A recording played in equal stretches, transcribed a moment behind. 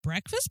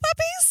breakfast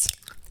puppies?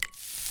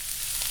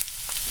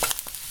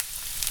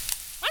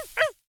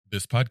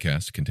 This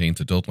podcast contains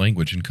adult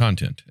language and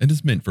content and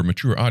is meant for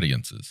mature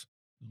audiences.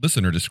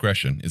 Listener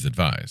discretion is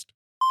advised.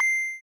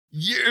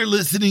 You're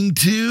listening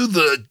to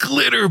the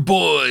Glitter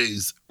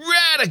Boys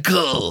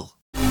Radical.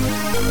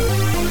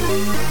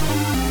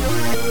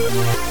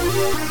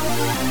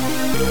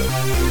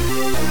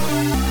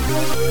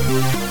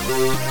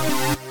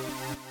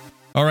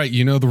 All right,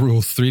 you know the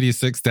rules.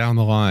 3d6 down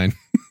the line.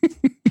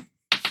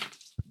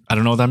 I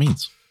don't know what that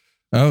means.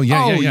 Oh,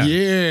 yeah.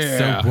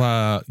 Yeah.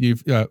 So,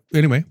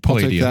 anyway,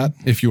 Palladium. I'll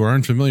take If you are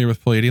unfamiliar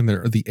with Palladium,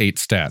 there are the 8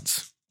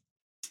 stats.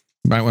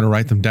 You might want to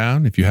write them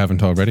down if you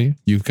haven't already.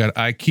 You've got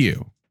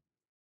IQ.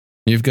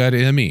 You've got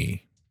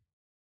ME.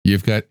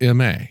 You've got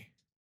MA.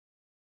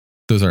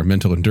 Those are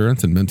mental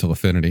endurance and mental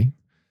affinity.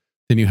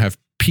 Then you have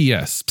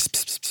PS,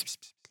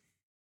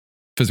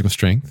 physical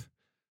strength.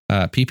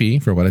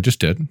 PP for what I just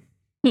did.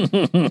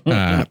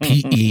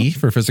 PE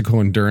for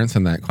physical endurance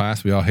in that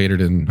class we all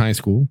hated in high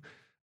school.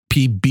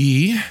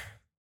 PB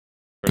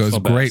goes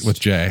great with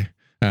J,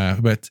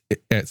 but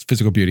it's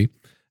physical beauty.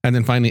 And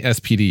then finally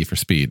SPD for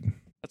speed.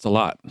 That's a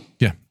lot.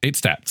 Yeah, 8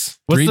 stats.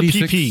 What's 3D6,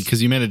 the PP?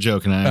 Because you made a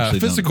joke and I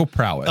actually physical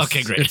prowess.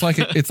 Okay, great.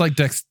 It's like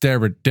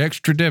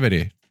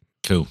dexterity.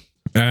 Cool.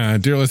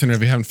 Dear listener,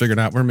 if you haven't figured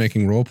out, we're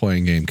making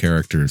role-playing game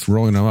characters,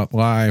 rolling them up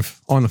live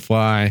on the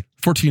fly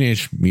for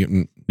Teenage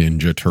Mutant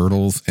Ninja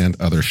Turtles and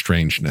other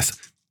strangeness.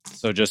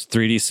 So just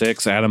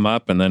 3d6, add them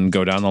up, and then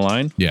go down the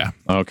line? Yeah.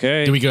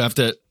 Okay. Do we have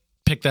to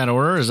pick that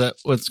order? Is that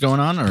what's going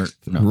on? Or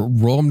no?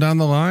 Roll them down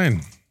the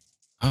line.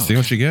 Oh, See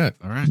what you get.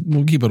 All right.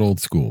 We'll keep it old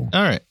school.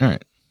 All right.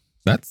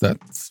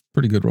 That's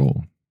pretty good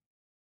roll.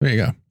 There you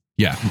go.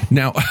 Yeah.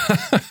 Now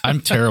I'm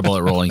terrible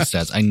at rolling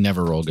stats. I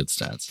never roll good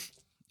stats.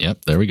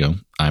 Yep. There we go.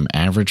 I'm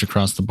average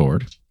across the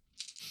board.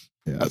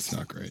 Yeah, that's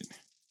not great.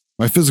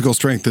 My physical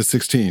strength is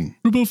 16.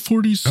 What about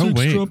 46? Oh,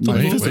 wait. My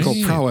Wait, physical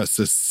wait. prowess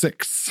is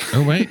 6.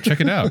 Oh wait,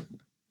 check it out.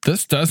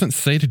 This doesn't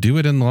say to do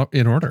it in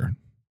order.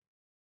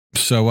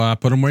 So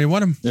put them where you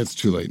want them. It's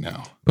too late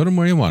now. Put them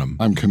where you want them.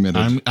 I'm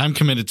committed. I'm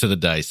committed to the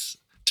dice.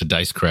 To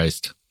Dice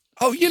Christ.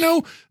 Oh,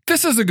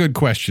 this is a good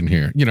question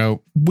here.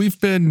 We've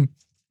been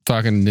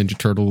talking Ninja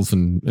Turtles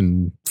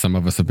and some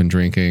of us have been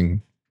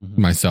drinking,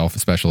 myself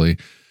especially,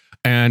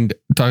 and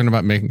talking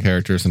about making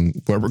characters and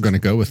where we're going to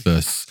go with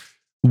this.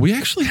 We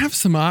actually have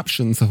some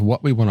options of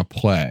what we want to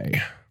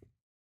play.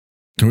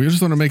 Do we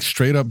just want to make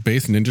straight up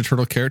base Ninja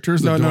Turtle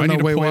characters? Or do I need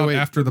to pull out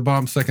after the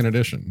Bomb 2nd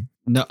edition?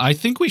 No, I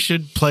think we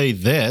should play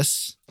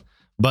this,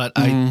 but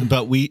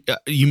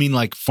you mean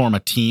like form a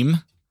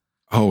team?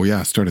 Oh,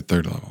 yeah. Start at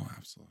 3rd level.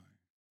 Absolutely.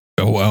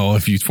 Oh, well,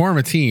 if you form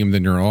a team,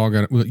 then you're all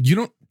going to...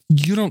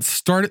 You don't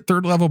start at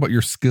 3rd level, but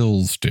your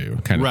skills do,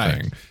 kind of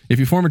thing. If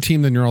you form a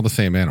team, then you're all the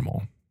same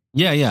animal.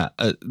 Yeah.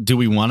 Do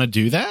we want to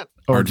do that?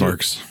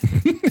 Aardvarks.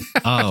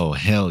 Oh,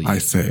 hell yeah. I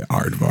say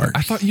aardvarks.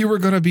 I thought you were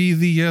going to be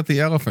the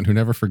elephant who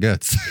never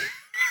forgets.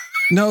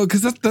 No,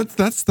 because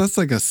that's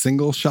like a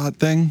single shot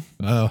thing.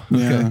 Oh,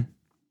 okay.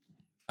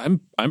 Yeah.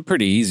 I'm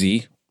pretty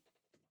easy.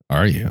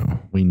 Are you?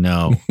 We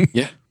know.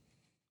 Yeah.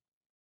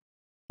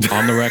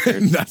 On the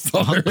record. That's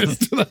all there is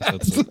to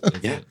that.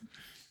 Yeah.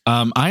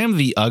 I am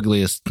the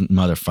ugliest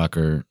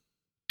motherfucker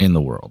in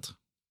the world.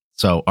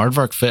 So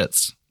Aardvark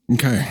fits.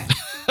 Okay.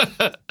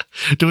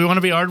 Do we want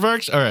to be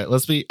Aardvarks? All right,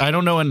 let's be. I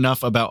don't know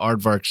enough about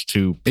Aardvarks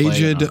to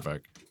play an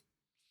Aardvark.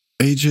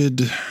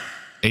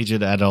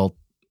 Aged adult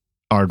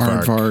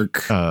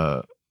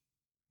Aardvark.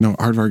 No,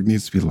 aardvark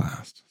needs to be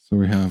last. So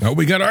we have... Oh,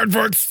 we got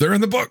aardvarks. They're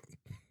in the book.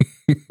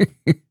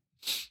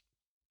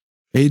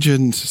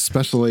 Agent,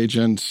 special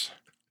agent,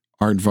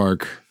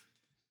 aardvark,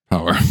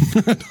 power. I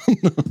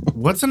don't know.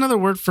 What's another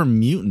word for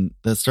mutant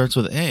that starts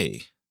with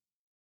A?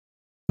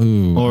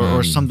 Ooh,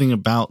 Or something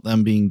about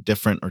them being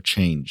different or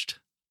changed?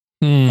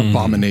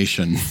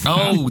 Abomination.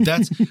 Oh,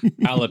 that's...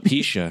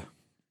 Alopecia.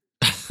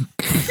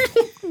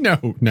 No.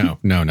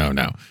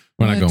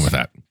 We're not going with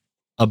that.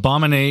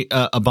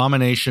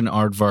 Abomination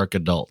aardvark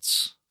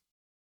adults.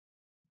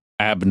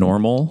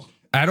 Abnormal.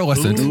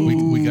 Adolescent.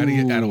 We got to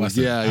get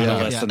adolescent. Yeah.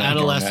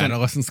 Adolescent.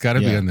 Adolescent's got to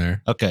be in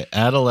there. Okay.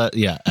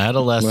 Adolescent.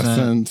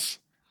 Adolescent.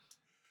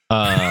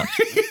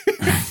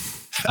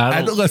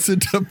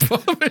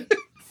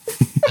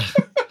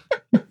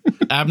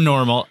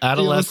 Abnormal.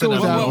 Adolescent.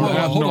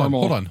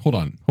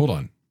 Hold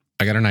on.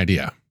 I got an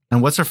idea.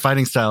 And what's her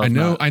fighting style? I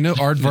know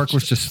aardvark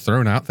was just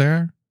thrown out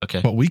there.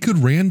 Okay. But we could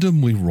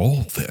randomly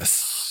roll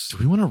this. Do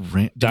we want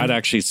to That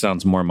actually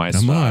sounds more my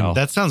Come style. on.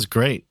 That sounds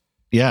great.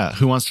 Yeah.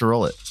 Who wants to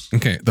roll it?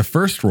 Okay. The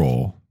first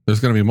roll, there's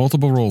going to be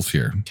multiple rolls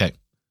here. Okay.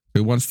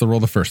 Who wants to roll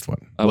the first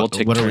one? We'll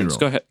take what do we turns. roll?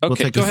 Go ahead. We'll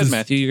Okay, take- go this ahead, is-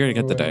 Matthew. You're going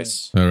to get the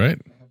dice. All right.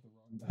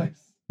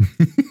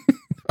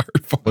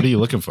 What are you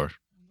looking for?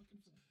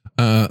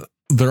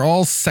 They're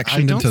all I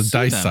sectioned don't into see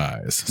dice them.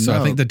 size. So I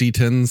No. think the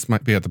D10s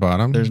might be at the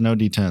bottom. There's no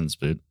D10s,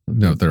 dude.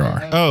 No, there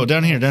are. Oh,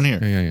 down here.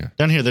 Yeah.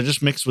 Down here. They're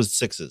just mixed with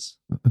 6s.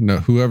 No,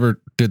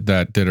 whoever did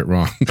that did it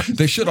wrong.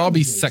 They should all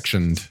be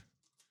sectioned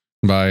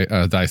by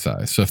die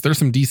size. So if there's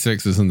some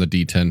D6s in the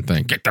D10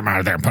 thing, get them out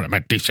of there and put them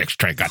in D6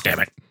 tray. God damn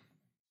it.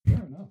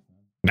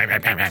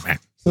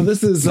 So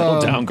this is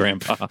Settle down,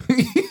 Grandpa.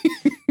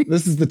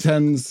 this is the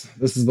 10s.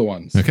 This is the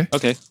 1s. Okay.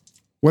 Okay.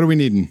 What are we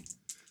needing?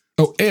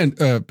 Oh, and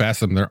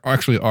Basem, there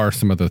actually are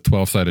some of the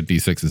 12-sided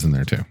D6s in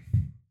there too.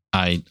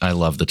 I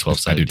love the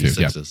 12-sided I do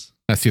too, D6s.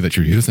 I see that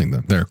you're using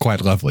them. They're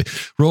quite lovely.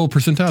 Roll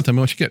percentile. Tell me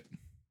what you get.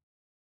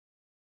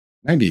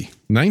 90.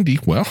 90.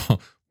 Well,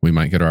 we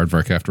might get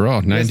aardvark after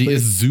all. 90 please.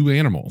 is zoo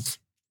animals.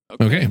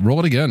 Okay, roll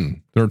it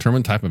again. The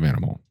determined type of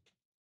animal.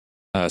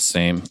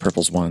 Same.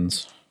 Purple's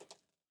 1s.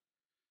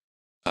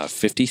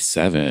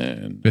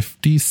 57.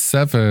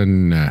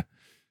 57.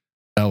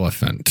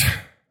 Elephant.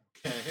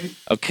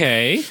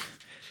 Okay.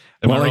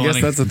 Well, I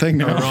guess that's the thing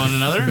Am I now. rolling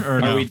another or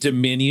Are no? we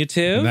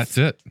diminutive? And that's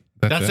it.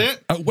 That's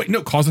it? Oh, wait,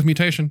 no. Cause of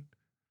mutation.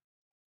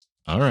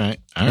 All right.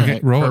 All Okay,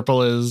 right. roll it.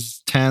 Purple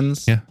is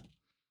 10s.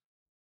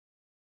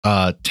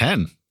 Yeah.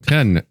 10.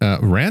 10.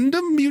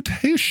 Random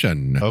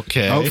mutation.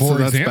 Okay. Oh, so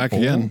that's back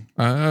again.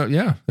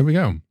 Yeah, there we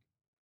go.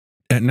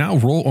 And now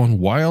roll on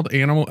wild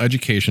animal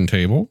education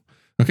table.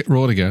 Okay,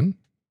 roll it again.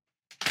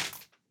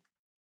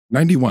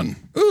 91.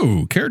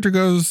 Ooh, character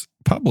goes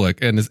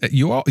public and is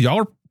y'all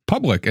are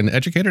public and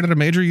educated at a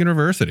major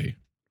university.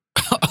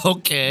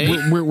 Okay.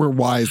 We're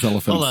wise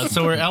elephants. Hold on.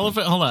 So we're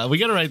elephant. Hold on. We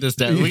got to write this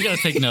down. We got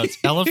to take notes.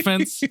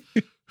 Elephants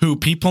who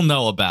people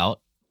know about.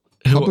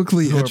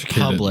 Publicly who are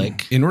educated.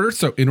 public. In order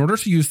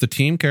to use the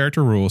team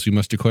character rules, you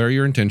must declare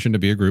your intention to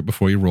be a group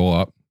before you roll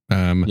up.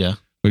 Yeah.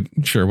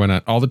 Sure, why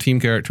not? All the team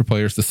character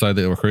players decide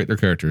they will create their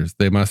characters.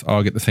 They must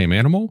all get the same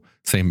animal,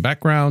 same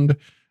background,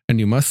 and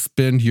you must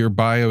spend your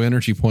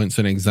bioenergy points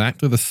in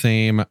exactly the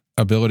same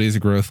abilities,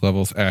 growth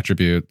levels,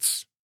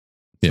 attributes.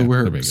 So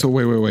there we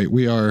go. wait.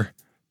 We are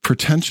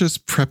pretentious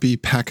preppy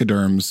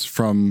pachyderms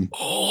from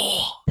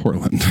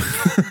Portland.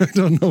 I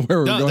don't know where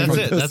we're No, going that's with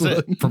it. this That's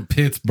it. one. From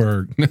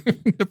Pittsburgh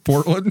to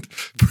Portland.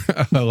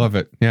 I love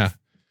it. Yeah.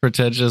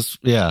 Pretentious.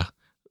 Yeah.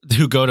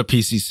 Who go to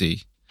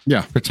PCC.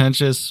 Yeah.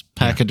 Pretentious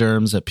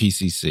pachyderms at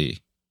PCC.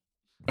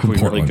 Are we really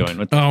Portland. going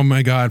with Oh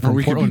my God. Or From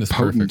we could Portland be is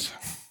potent.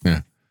 perfect.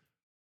 Yeah.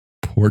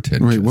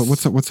 Portentous. Wait,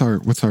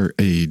 what's our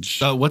age?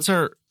 What's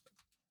our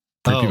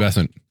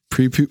Prepubescent.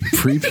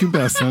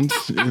 Prepubescent.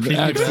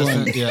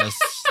 Excellent. Yes.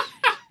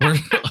 We're,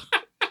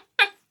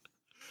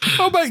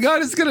 Oh my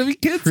God, it's gonna be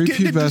kids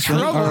getting into Prepubescent.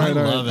 trouble. All I right,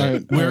 love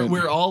it.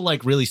 We're all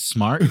like really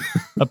smart,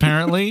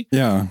 apparently.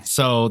 Yeah.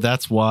 So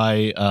that's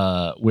why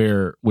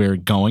we're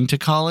going to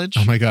college.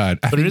 Oh my God.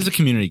 But it is a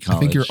community college. I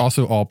think you're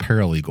also all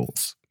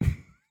paralegals.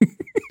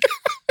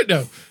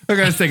 No, I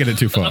guys taking it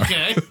too far.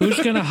 okay. Who's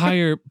going to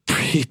hire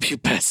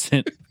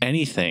prepubescent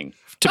anything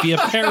to be a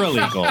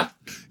paralegal?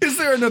 Is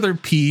there another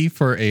P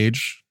for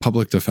age?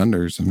 Public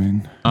defenders. I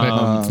mean,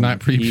 It's not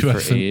P for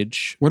prepubescent.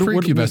 age.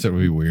 Prepubescent would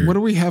be weird. What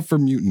do we have for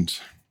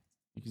mutant?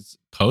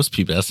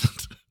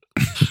 Post-pubescent.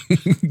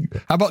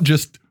 How about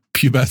just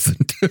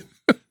pubescent?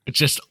 It's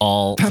just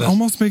all. That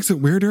almost makes it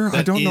weirder. I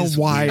that don't know is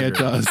why weird. it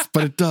does,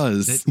 but it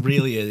does. It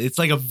really is. It's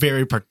like a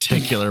very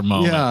particular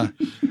moment.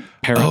 Yeah.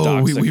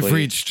 Paradoxically. Oh, we've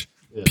reached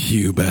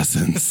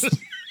pubescence.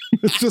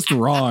 It's just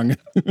wrong.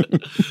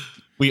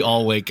 We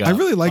all wake up. I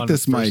really like on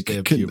this the first mic. day of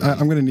I'm puberty.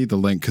 going to need the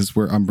link because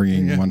I'm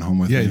bringing one home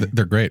with Yeah, me.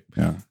 they're great.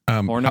 Yeah.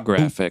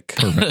 Pornographic.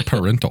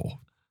 Parental.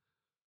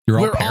 You're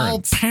all We're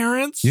parents. all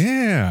parents?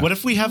 Yeah. What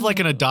if we have like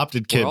an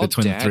adopted We're kid all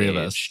between the three of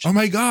us? dad-aged. Oh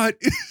my God.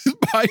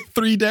 My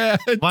 3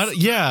 dads.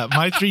 Yeah,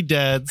 my 3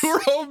 dads. We're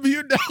all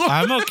mute now.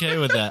 I'm okay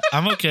with that.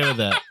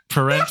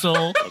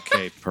 Parental,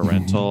 Okay,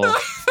 parental.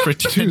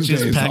 pretentious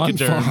Tuesdays on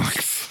pachyderms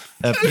Fox.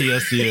 at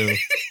PSU.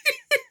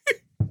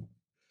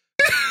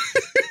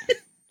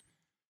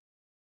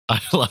 I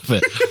love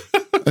it.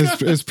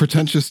 Is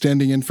pretentious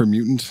standing in for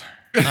mutant?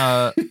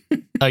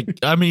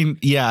 I mean,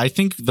 yeah, I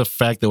think the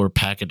fact that we're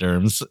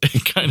pachyderms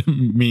it kind of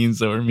means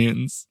that we're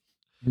mutants.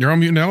 You're all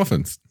mutant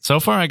elephants. So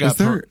far, I got.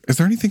 Is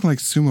there anything like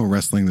sumo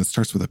wrestling that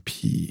starts with a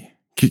P?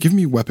 Give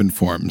me weapon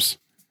forms.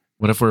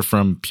 What if we're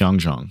from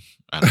Pyeongchang?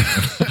 I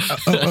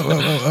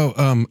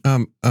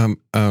don't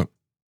know.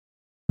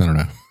 I don't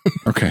know.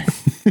 Okay.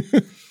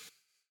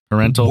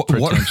 Parental What-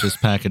 pretentious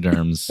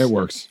pachyderms. It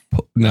works.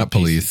 Not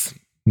police.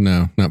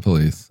 No, not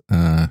police.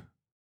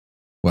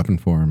 Weapon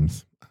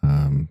forms.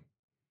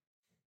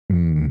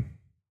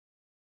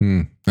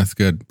 That's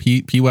good.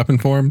 P weapon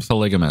forms.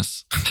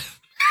 Polygamous.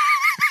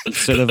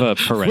 Instead of a With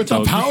the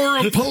parental, power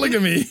of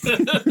polygamy.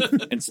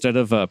 instead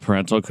of a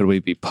parental, could we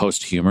be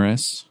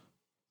posthumorous?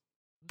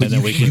 And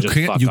then we can just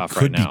fuck You off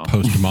could right now. be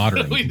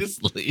postmodern. We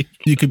just leave.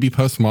 You could be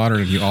postmodern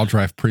and you all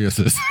drive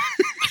Priuses.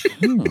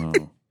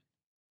 Oh.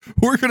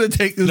 We're gonna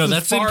take this. No, as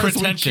that's in far as we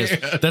pretentious.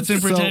 can. That's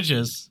in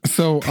pretentious.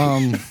 So,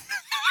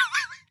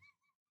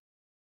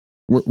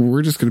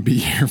 we're just going to be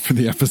here for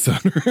the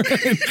episode.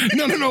 Right?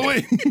 No,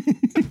 wait.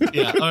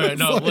 Yeah. All right.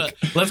 No.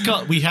 Let's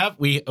call.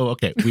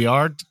 Okay. We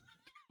are.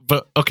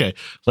 But okay.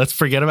 Let's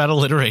forget about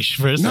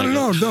alliteration for a second.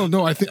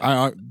 No. I think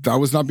I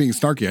was not being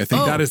snarky. I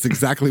think that is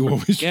exactly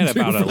what we should Forget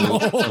do.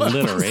 about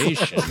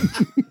alliteration.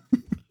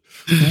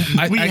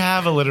 We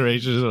have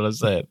alliteration, is what I'm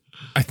saying.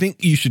 I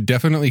think you should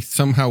definitely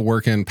somehow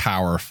work in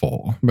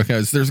powerful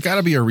because there's got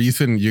to be a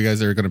reason you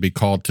guys are going to be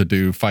called to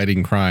do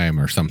fighting crime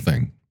or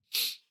something.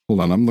 Hold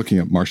on, I'm looking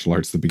at martial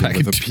arts that begin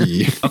with a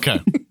P. Okay.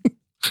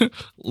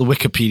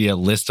 Wikipedia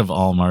list of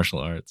all martial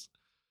arts.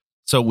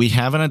 So we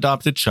have an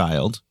adopted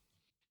child,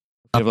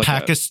 a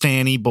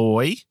Pakistani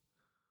boy.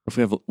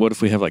 What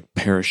if we have like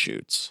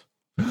parachutes?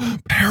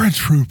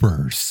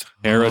 Paratroopers.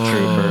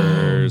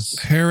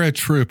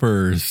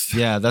 Paratroopers.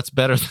 Yeah, that's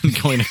better than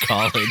going to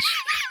college.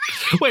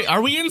 Wait,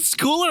 are we in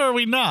school or are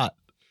we not?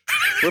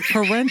 We're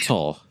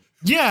parental.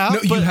 Yeah,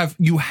 No,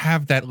 you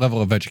have that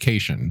level of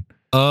education.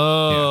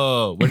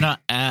 Oh, we're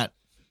not at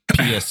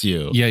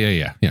PSU.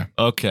 Yeah.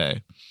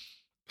 Okay.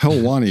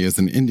 Pelwani is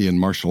an Indian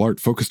martial art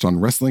focused on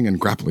wrestling and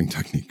grappling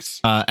techniques.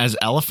 As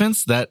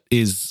elephants, that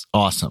is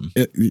awesome.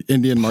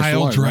 Indian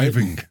martial art.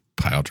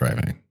 Pile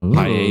driving.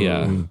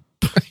 Paella.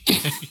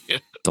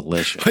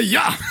 Delicious.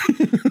 Yeah.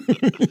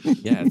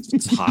 Yeah,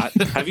 it's hot.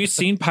 Have you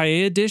seen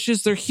paella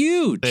dishes? They're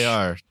huge. They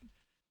are.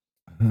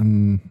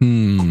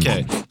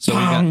 Okay, so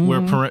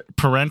we're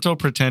parental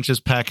pretentious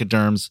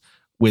pachyderms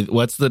with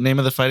what's the name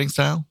of the fighting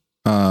style?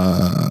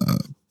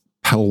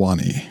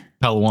 Pelwani.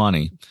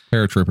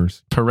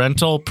 Paratroopers.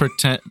 Parental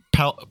paratrooping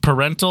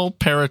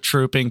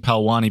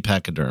Pelwani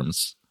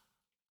pachyderms.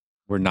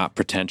 We're not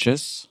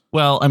pretentious.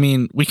 Well, I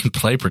mean, we can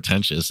play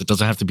pretentious. It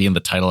doesn't have to be in the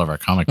title of our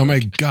comic book. Oh my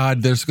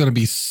God, there's going to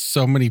be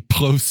so many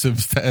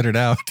plosives to edit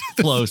out.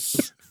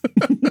 Close.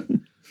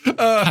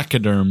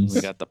 Pachyderms.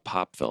 We got the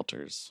pop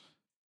filters.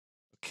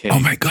 Okay. Oh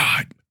my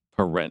God.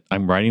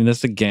 I'm writing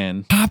this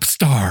again. Pop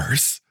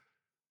stars.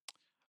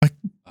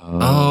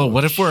 Oh,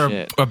 what if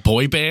we're a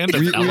boy band?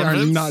 We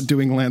are not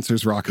doing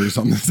Lancers Rockers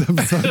on this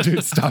episode,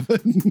 dude. Stop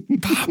it.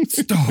 Pop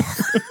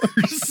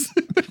stars.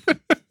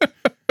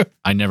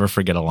 I never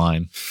forget a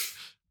line.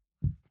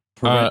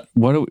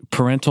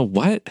 Parental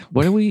what?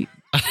 What are we?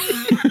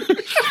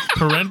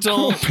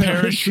 Parental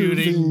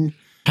parachuting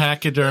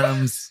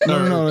pachyderms.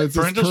 No, it's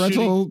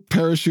parental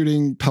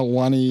parachuting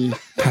Pelwani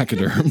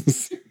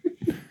pachyderms.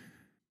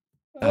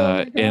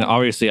 And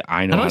obviously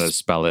I know how to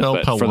spell it,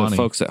 but for the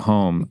folks at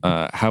home,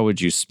 how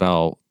would you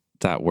spell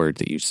that word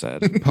that you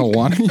said?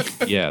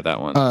 Pelwani? Yeah, that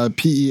one.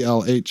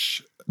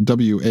 Pelhwani.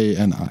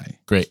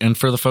 Great. And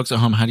for the folks at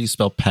home, how do you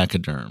spell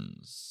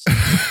pachyderms?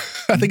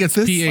 I think it's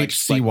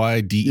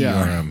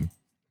PHCYDERM.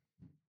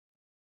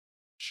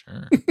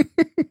 Sure.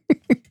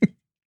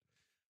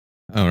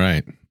 All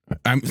right.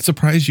 I'm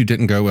surprised you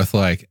didn't go with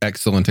like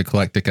excellent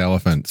eclectic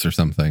elephants or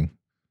something.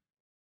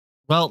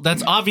 Well,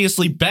 that's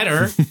obviously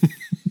better.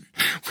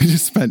 We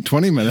just spent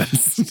 20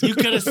 minutes. You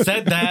could have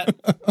said that.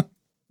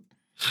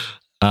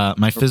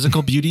 My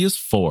physical beauty is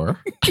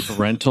 4.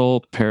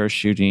 Parental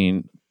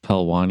parachuting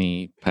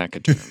Pelwani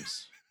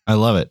pachyderms. I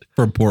love it.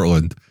 From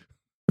Portland.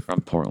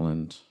 From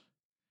Portland.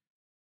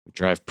 We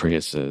drive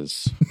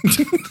Priuses.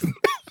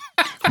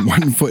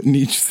 1 foot in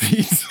each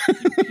seat.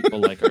 People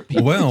like our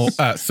people. Well,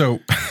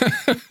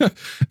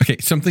 okay,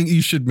 something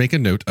you should make a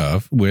note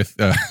of with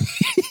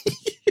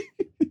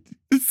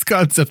this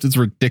concept is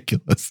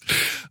ridiculous.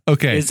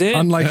 Okay. Is it?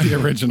 Unlike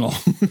the original.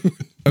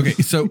 Okay,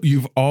 so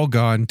you've all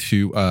gone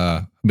to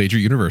a major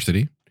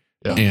university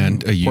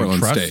and you Portland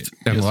trust State.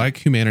 and like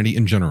humanity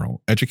in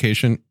general.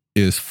 Education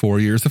is 4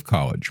 years of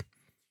college.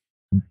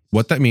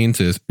 What that means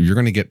is you're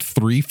going to get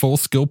 3 full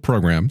skill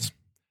programs,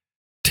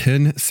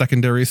 10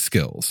 secondary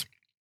skills.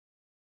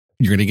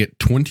 You're going to get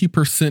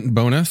 20%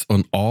 bonus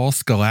on all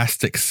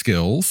scholastic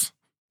skills.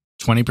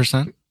 20%?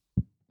 I'm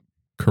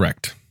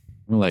Correct.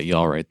 going to let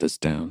y'all write this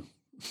down.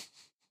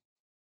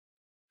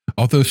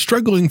 Although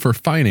struggling for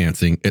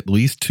financing, at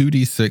least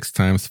 2d6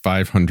 times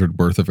 500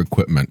 worth of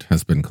equipment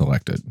has been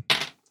collected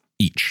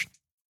each.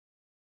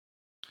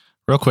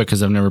 Real quick,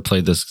 because I've never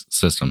played this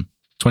system.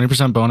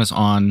 20% bonus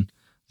on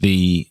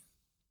the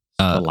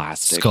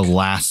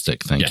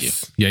Scholastic. Thank you.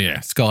 Yeah.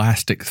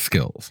 Scholastic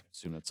skills. I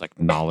assume it's like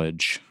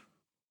knowledge.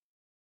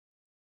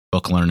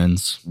 Book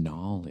learnings.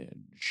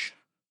 Knowledge.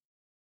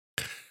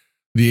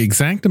 The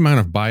exact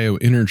amount of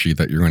bioenergy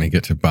that you're going to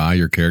get to buy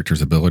your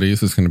character's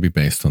abilities is going to be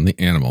based on the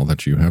animal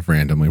that you have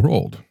randomly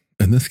rolled.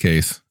 In this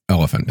case,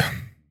 elephant.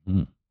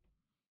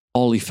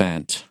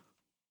 Oliphant.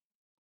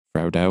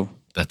 Frodo.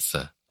 That's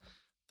All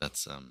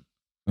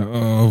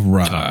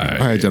right.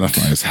 I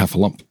identify as half a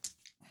lump.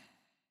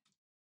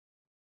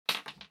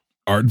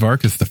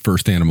 Aardvark is the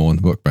first animal in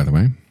the book, by the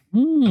way.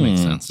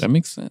 That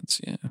makes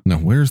sense. Yeah. Now,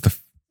 where's the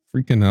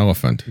freaking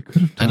elephant?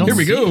 Here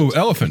we go. It.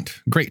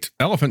 Elephant. Great.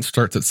 Elephant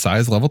starts at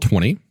size level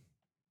 20.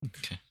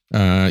 Okay.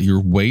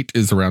 Your weight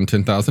is around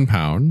 10,000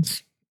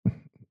 pounds.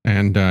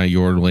 And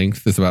your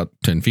length is about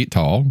 10 feet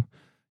tall.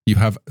 You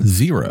have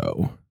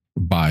 0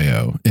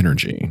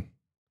 bioenergy.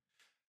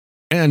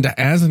 And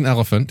as an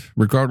elephant,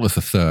 regardless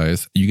of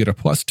size, you get a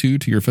 +2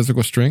 to your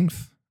physical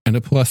strength and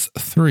a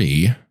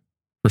 +3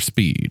 for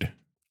speed.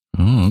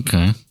 Oh,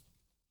 okay.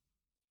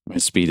 My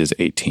speed is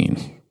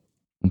 18.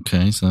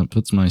 Okay, so that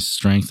puts my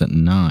strength at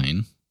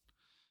 9.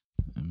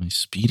 And my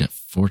speed at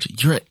 14.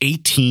 You're at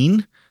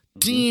 18?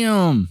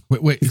 Damn.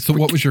 Wait. So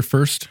what was your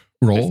first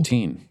roll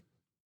 15.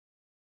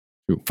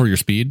 for your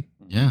speed?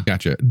 Yeah.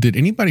 Gotcha. Did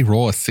anybody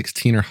roll a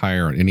 16 or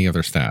higher on any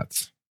other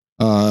stats?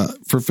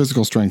 For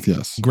physical strength,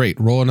 yes. Great.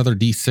 Roll another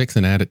D6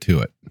 and add it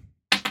to it.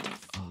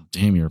 Oh,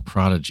 Damn, you're a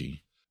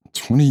prodigy.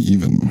 20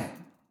 even.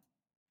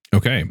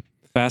 Okay.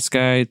 Fast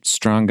guy,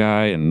 strong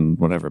guy, and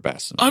whatever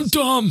Basem. I'm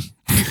dumb.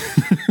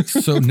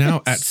 So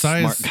now at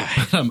size, Smart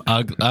guy. I'm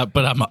ugly,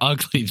 but I'm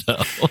ugly though.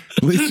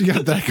 At least you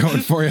got that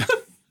going for you.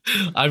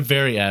 I'm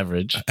very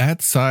average.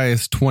 at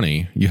size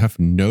 20, you have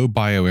no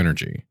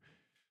bioenergy.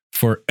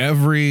 For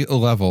every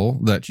level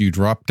that you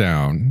drop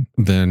down,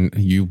 then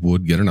you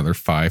would get another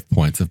 5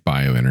 points of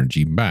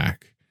bioenergy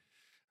back.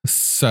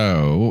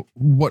 So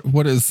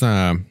what is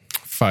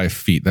 5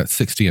 feet? That's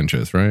 60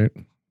 inches, right?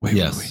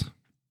 Yes.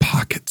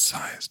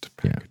 Pocket-sized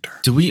pachyderm.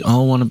 Do we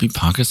all want to be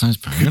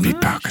pocket-sized Could be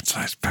pachyderms?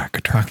 pocket-sized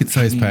pachyderm.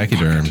 Pocket-sized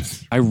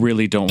pachyderms. I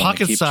really don't want Pocket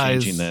to keep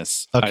size. changing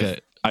this. Okay.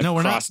 I've No,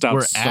 we're not. crossed out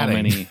We're so adding.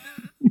 many.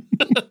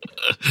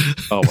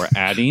 Oh, we're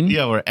adding?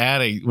 Yeah, we're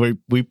adding.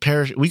 We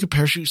could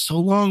parachute so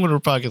long when we're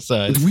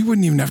pocket-sized. We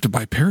wouldn't even have to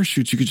buy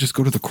parachutes. You could just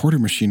go to the quarter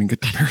machine and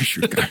get the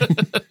parachute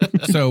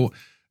guy. So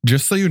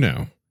just so you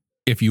know,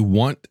 if you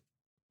want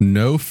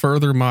no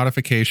further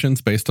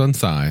modifications based on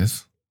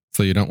size,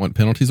 so you don't want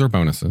penalties or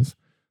bonuses,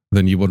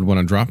 then you would want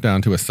to drop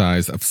down to a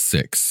size of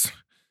 6.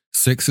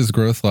 6 is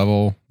growth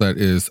level that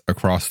is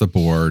across the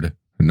board,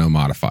 no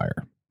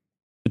modifier.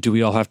 Do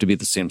we all have to be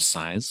the same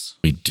size?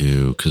 We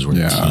do, because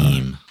we're a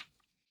team.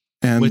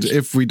 And Which-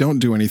 if we don't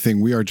do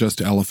anything, we are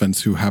just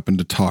elephants who happen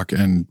to talk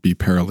and be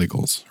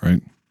paralegals,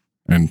 right?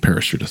 And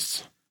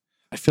parachutists.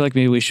 I feel like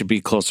maybe we should be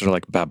closer to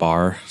like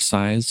Babar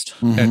sized.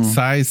 At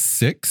size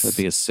 6, That'd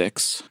be a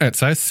 6. at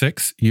size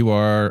 6, you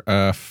are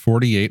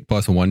 48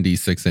 plus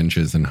 1d6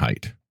 inches in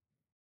height.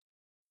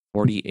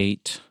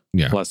 48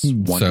 Yeah. plus So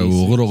 1. a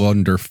little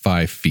under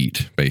 5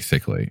 feet,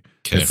 basically.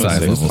 Okay. At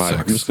size level I'm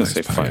 6. just going to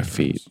say 5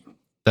 feet.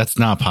 That's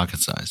not pocket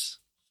size.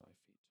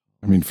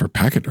 I mean, for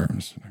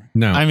pachyderms.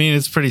 Now, I mean,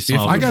 it's pretty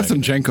small. I got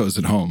some Jenkos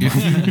at home.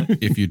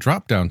 if you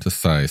drop down to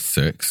size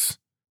 6,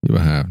 you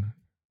will have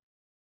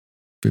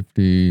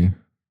 50,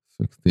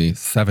 60,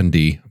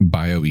 70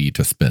 bio-E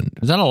to spend.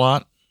 Is that a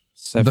lot?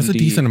 70, That's a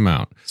decent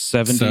amount.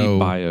 70 So-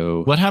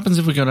 bio. What happens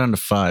if we go down to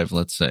 5,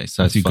 let's say?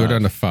 Size If you 5. go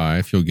down to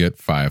 5, you'll get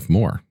 5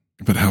 more.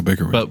 But how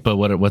big are we? But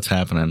what's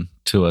happening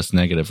to us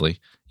negatively?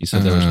 You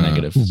said there was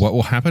negatives. What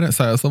will happen at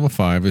size level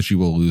 5 is you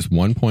will lose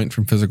 1 point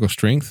from physical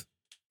strength,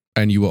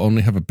 and you will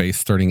only have a base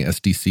starting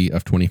SDC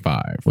of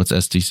 25. What's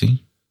SDC?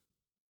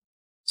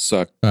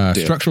 Suck.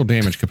 Dick. Structural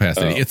damage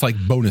capacity. Oh. It's like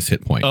bonus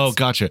hit points. Oh,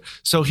 gotcha.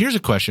 So here's a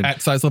question.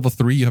 At size level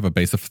 3, you have a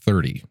base of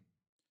 30.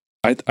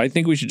 I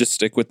think we should just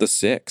stick with the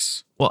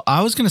 6. Well,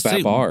 I was going to say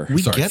Babar.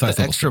 we Sorry, get the size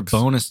level extra 6.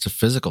 bonus to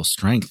physical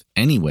strength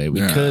anyway. We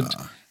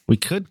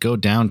could go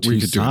down we 2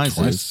 could do it sizes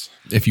twice.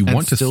 If you and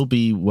want to still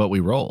be what we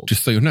rolled.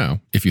 just so you know,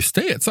 if you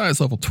stay at size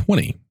level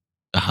 20,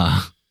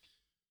 Uh-huh.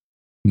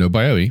 no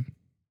bio-E,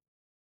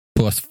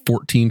 plus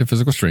 14 to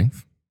physical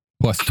strength,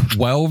 plus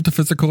 12 to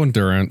physical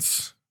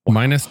endurance,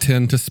 minus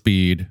 10 to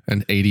speed,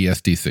 and 80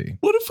 SDC.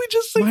 What if we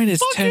just say Minus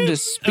fuck 10 it, to and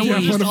speed. we're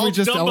Yeah, what if all we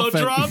just Dumbo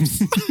elephant? drops?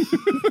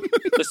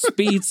 The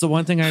speed's the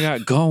one thing I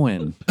got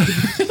going.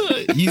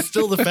 He's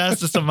still the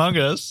fastest among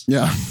us.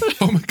 Yeah.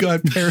 Oh my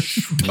God,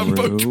 parachute Dumbo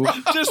True. drop.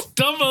 Just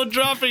Dumbo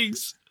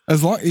droppings.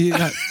 As long,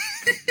 yeah,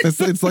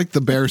 it's like the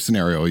bear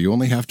scenario. You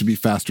only have to be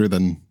faster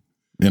than,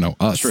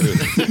 us.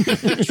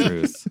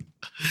 Truth.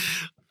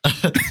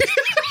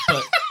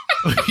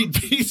 We'd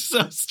be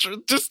so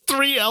just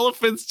 3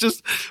 elephants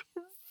just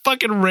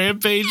fucking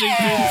rampaging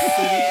through the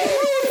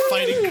city,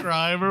 fighting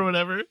crime or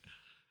whatever,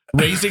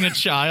 raising a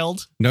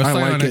child. No I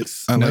like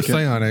psionics. it. I no like it.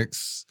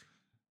 psionics.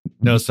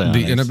 No sound.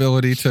 The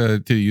inability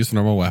to use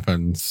normal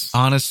weapons.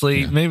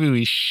 Honestly, Yeah. maybe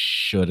we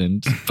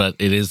shouldn't, but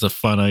it is a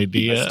fun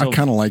idea. I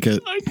kind of like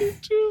it. I do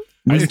too.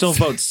 I still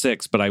vote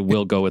 6, but I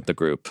will go with the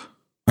group.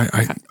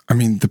 I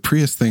mean, the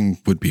Prius thing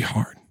would be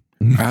hard,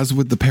 as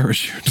would the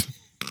parachute.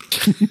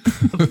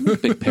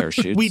 Big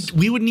parachutes.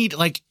 We would need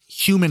like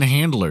human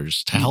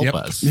handlers to help Yep.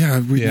 us. Yeah,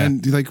 Yeah.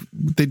 and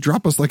they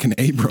drop us like an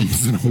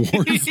Abrams in a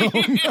war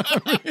zone.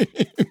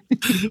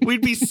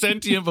 We'd be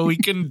sentient, but we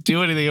couldn't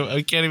do anything.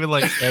 We can't even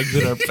like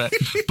exit our pet.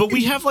 But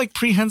we have like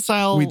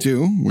prehensile. We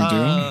do.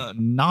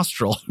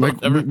 Nostril.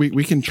 Like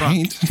we can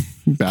paint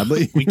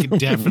badly. We could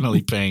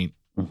definitely paint.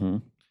 Mm-hmm.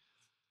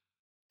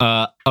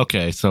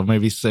 Okay, so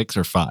maybe 6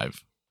 or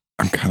 5.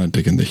 I'm kind of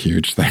digging the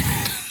huge thing.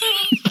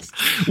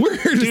 We're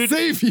here to Dude,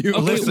 save you.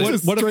 okay, It's a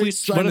What if we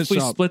straight China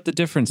shop. split the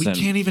difference We then?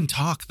 can't even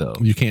talk though.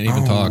 You can't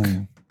even talk.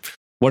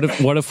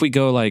 What if we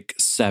go like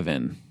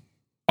 7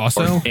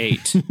 Also, or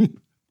 8?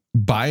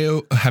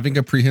 having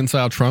a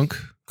prehensile trunk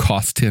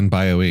costs 10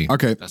 bio-E.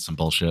 Okay, That's some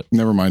bullshit.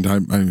 never mind. I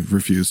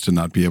refuse to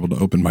not be able to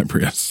open my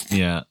Prius.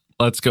 Yeah,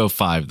 let's go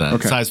 5 then.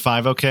 Okay. Size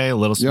 5, okay, a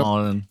little Yep.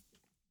 smaller than.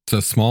 So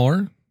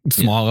small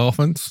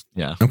elephants.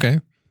 Yeah. Okay.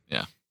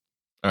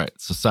 All right,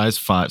 so size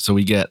 5. So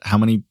we get how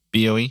many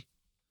BOE?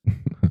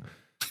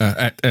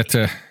 I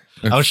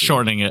was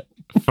shortening it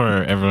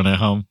for everyone at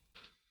home.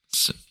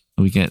 So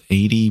we get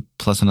 80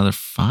 plus another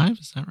 5.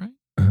 Is that right?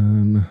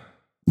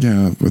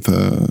 Yeah, with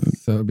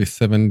So it'd be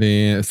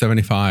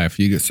 75.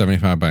 You get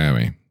 75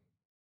 bio-E.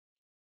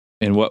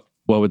 And what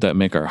would that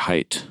make our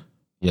height?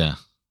 Yeah,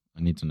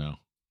 I need to know.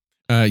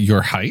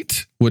 Your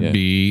height would Yeah.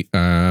 be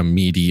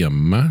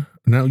medium.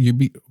 No,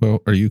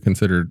 are you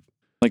considered?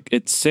 Like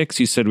at 6,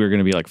 you said we were going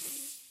to be like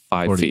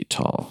 5 40. feet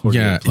tall. 48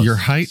 Yeah, plus your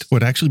height 6.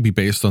 would actually be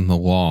based on the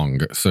long.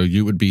 So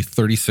you would be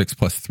 36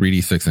 plus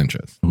 3d6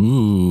 inches.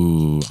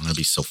 Ooh, I'm gonna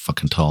be so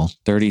fucking tall.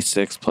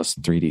 36 plus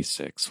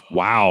 3d6.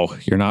 Wow,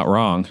 you're not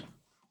wrong.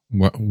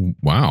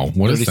 Wow.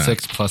 What is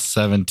 36 that? plus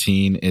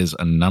 17 is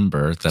a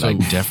number that I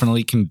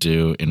definitely can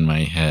do in my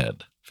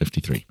head.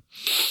 53.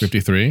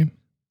 53?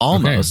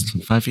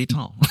 Almost 5 feet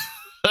tall.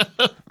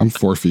 I'm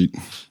 4 feet.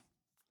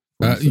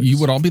 You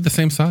would all be the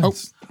same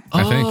size.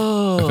 I think.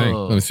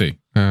 Let me see.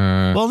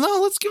 Well, no,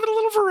 let's give it a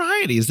little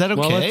variety. Is that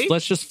okay? Well,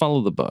 let's just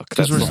follow the book.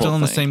 Because That's we're the still whole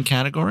in the thing. same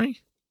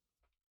category?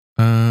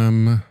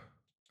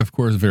 Of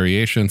course,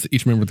 variations.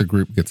 Each member of the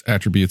group gets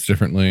attributes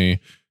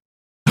differently.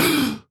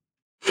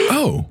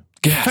 Oh,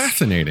 Yes.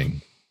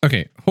 fascinating.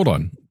 Okay, hold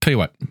on. Tell you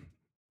what.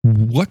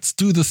 Let's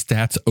do the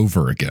stats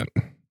over again.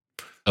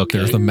 Okay.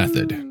 There's a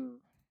method.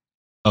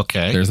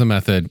 Okay. There's a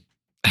method.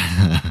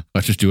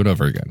 Let's just do it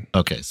over again.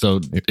 Okay. So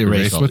erase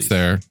Erase all what's these.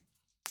 there.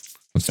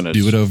 Let's Gonna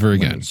do it over let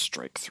again. it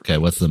Strike through. Okay.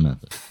 What's the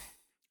method?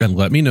 And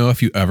let me know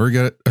if you ever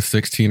get a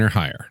 16 or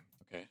higher.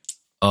 Okay.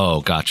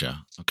 Oh,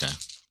 gotcha. Okay.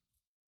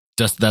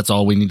 That's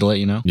all we need to let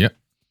you know? Yep.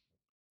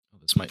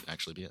 This might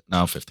actually be it.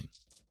 No, 15.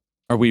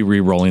 Are we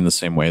re-rolling the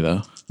same way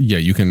though? Yeah,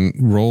 you can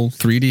roll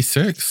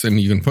 3d6 and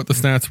you can put the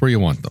stats where you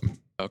want them.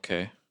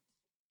 Okay.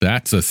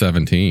 That's a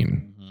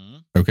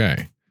 17.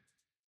 Okay.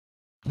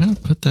 I'm going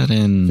to put that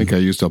in. I think I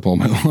used up all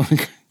my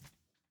luck.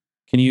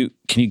 Can you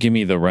give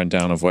me the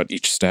rundown of what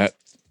each stat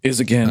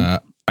is again?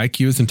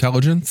 IQ is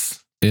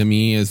intelligence.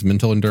 ME is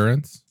mental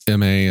endurance.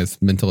 MA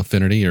is mental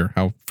affinity, or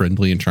how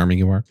friendly and charming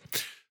you are.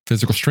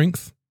 Physical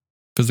strength,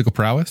 physical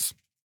prowess,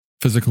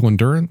 physical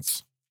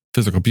endurance,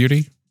 physical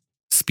beauty,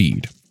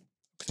 speed.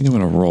 I think I'm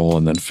going to roll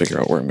and then figure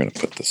out where I'm going to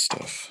put this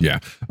stuff. Yeah.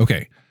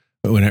 Okay.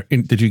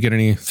 Did you get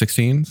any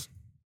 16s?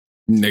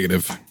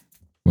 Negative.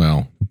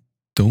 Well,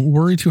 don't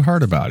worry too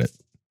hard about it.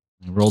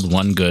 I rolled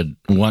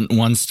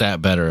one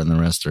stat better, and the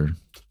rest are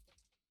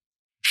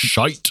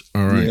shite.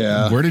 All right.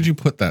 Yeah. Where did you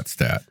put that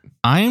stat?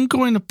 I am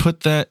going to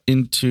put that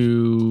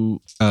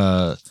into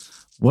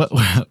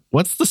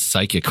what's the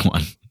psychic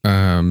one?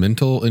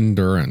 Mental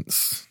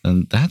endurance.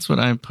 And that's what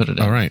I put it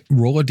in. All right.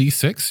 Roll a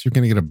d6. You're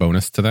going to get a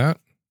bonus to that.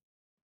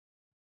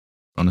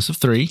 Bonus of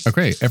 3.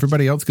 Okay.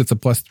 Everybody else gets a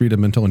 +3 to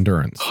mental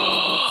endurance.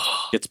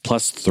 It's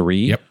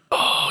 +3. Yep.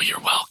 Oh,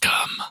 you're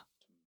welcome.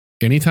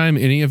 Anytime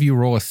any of you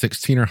roll a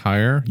 16 or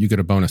higher, you get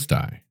a bonus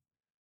die.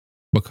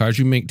 Because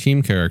you make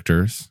team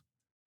characters,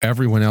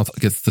 everyone else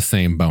gets the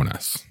same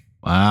bonus.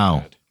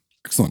 Wow.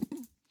 Excellent.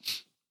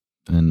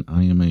 And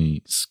I am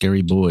a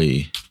scary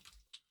boy.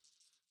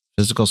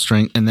 Physical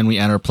strength, and then we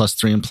add our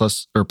 +3 and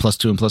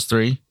 +2 and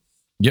 +3.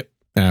 Yep.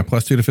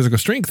 +2 to physical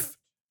strength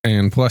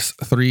and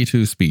 +3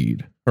 to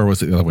speed. Or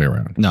was it the other way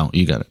around? No,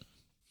 you got it.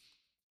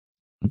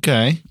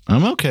 Okay.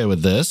 I'm okay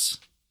with this.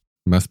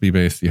 Must be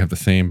based. You have the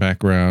same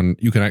background.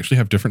 You can actually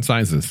have different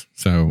sizes.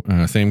 So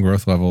same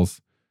growth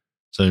levels.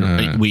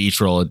 So we each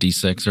roll a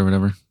d6 or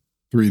whatever.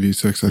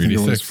 3d6, I think it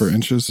was 3d6. for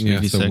inches. Yeah.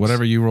 3d6. So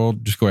whatever you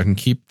rolled, just go ahead and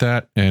keep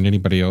that. And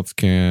anybody else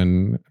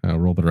can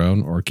roll their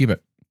own or keep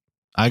it.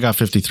 I got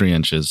 53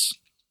 inches.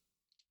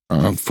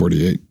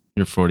 48.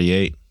 You're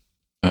 48.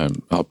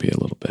 I'll be a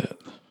little bit.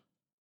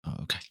 Oh,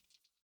 okay.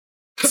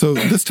 So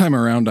this time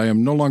around, I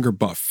am no longer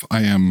buff.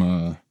 I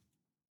am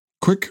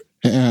quick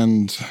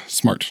and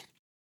smart.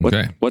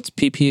 Okay. What's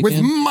PP With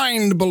again?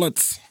 mind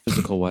bullets.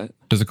 Physical what?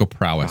 Physical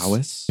prowess.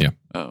 Prowess? Yeah.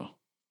 Oh.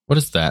 What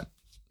is that?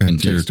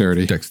 And your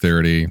Dexterity.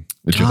 Dexterity.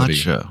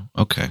 Agility. Gotcha.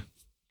 Okay.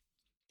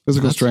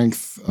 Physical That's-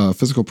 strength,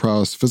 physical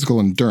prowess, physical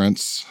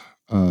endurance,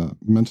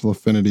 mental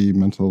affinity,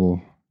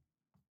 mental...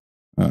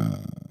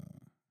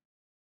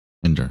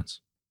 Endurance.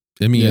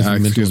 ME is Yeah,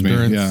 mental excuse me,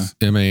 endurance.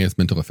 MA is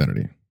mental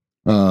affinity.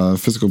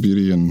 physical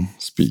beauty and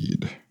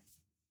speed.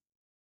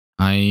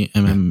 I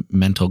am a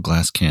mental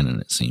glass cannon,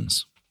 it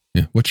seems.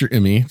 Yeah. What's your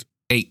ME?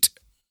 8.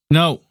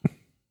 No.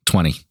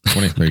 20.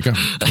 20. There you go.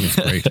 20 is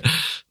great.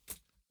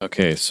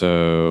 Okay,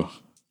 so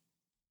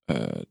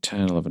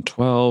 10, 11,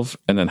 12.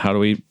 And then how do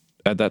we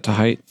add that to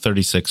height?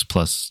 36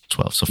 plus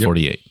 12, so Yep.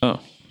 48. Oh,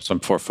 so I'm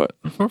 4 foot.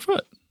 4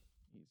 foot.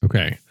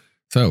 Okay.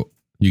 So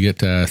you get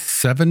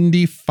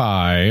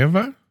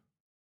 75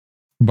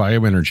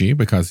 bioenergy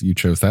because you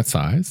chose that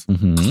size.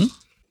 Mm-hmm.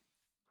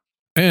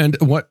 And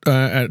what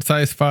at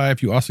size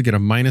 5, you also get a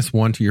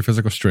 -1 to your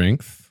physical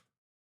strength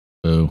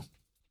Oh.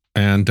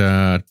 and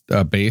a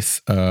base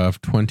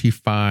of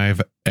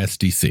 25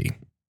 SDC.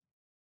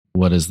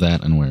 What is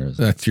that and where is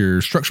it? That's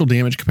your structural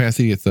damage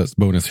capacity. It's those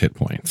bonus hit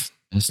points.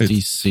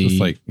 SDC it's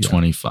like- yeah.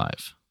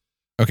 25.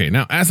 Okay.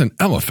 Now, as an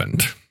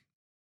elephant,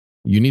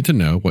 you need to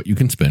know what you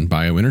can spend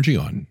bioenergy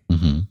on.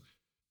 Mm-hmm.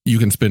 You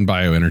can spend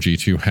bioenergy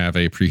to have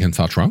a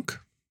prehensile trunk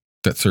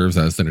that serves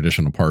as an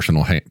additional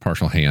partial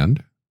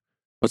hand.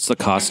 What's the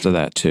cost of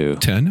that too?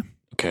 10.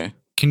 Okay.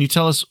 Can you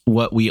tell us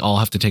what we all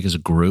have to take as a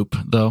group,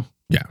 though?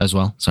 Yeah. As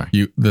well? Sorry.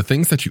 The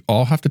things that you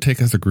all have to take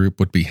as a group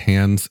would be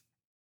hands,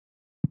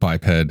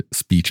 biped,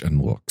 speech,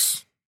 and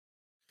looks.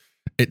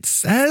 It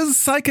says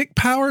psychic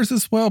powers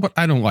as well, but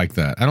I don't like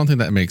that. I don't think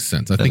that makes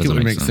sense. I think it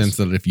would make sense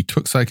that if you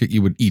took psychic,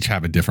 you would each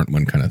have a different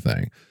one kind of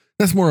thing.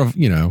 That's more of,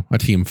 a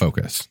team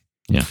focus.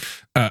 Yeah.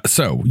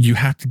 So you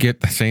have to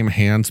get the same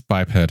hands,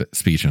 biped,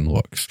 speech, and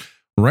looks.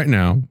 Right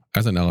now,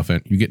 as an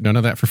elephant, you get none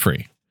of that for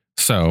free.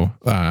 So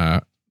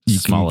you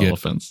Small can get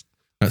elephants.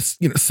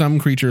 Some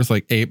creatures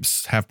like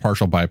apes have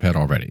partial biped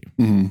already,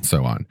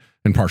 so on,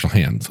 and partial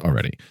hands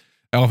already.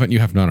 Elephant, you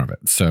have none of it.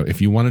 So if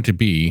you wanted to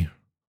be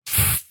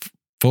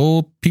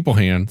full people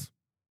hands,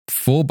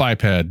 full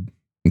biped, and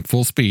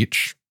full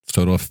speech, it's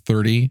a total of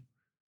 30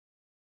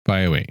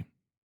 BioE.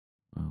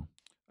 Wow.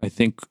 I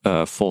think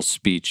full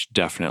speech,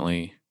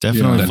 definitely.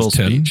 Definitely full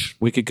 10. speech.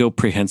 We could go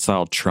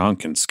prehensile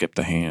trunk and skip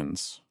the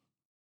hands.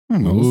 I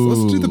don't know.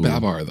 Let's do the Ooh.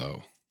 Babar,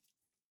 though.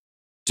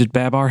 Did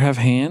Babar have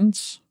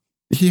hands?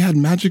 He had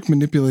magic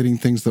manipulating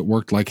things that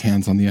worked like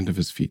hands on the end of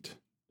his feet.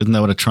 Isn't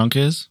that what a trunk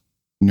is?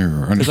 No,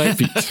 on his I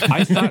feet.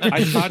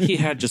 I thought he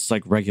had just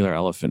like regular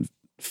elephant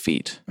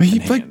feet. He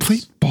and like hands.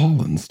 played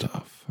ball and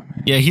stuff. I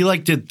mean, Yeah, he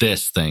did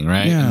this thing,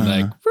 right? Yeah.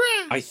 And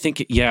I think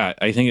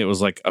it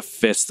was like a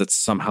fist that's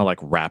somehow like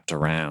wrapped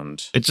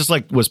around. it just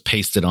was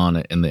pasted on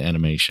it in the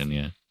animation.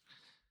 Yeah.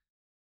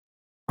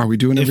 are we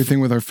doing If- everything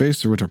with our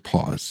face or with our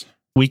paws?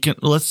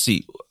 Let's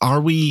see. Are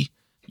we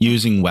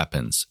using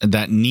weapons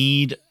that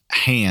need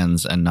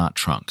hands and not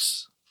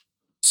trunks?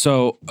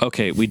 So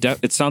okay,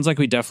 it sounds like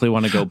we definitely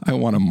want to go. I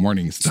want a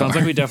morning star. Sounds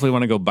like we definitely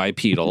want to go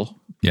bipedal.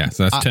 Yeah,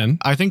 so that's 10.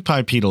 I think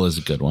bipedal is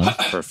a good one.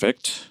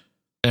 Perfect.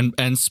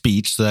 And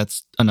speech, so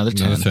that's another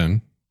 10. Another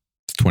 10.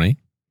 It's 20.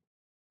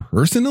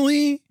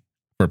 Personally,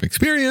 from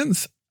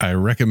experience, I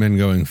recommend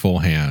going full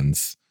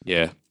hands.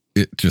 Yeah,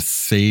 It just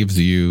saves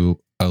you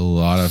a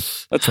lot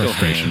of let's go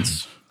frustration.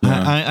 hands.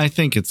 Yeah. I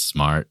think it's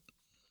smart.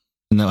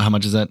 No, how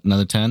much is that?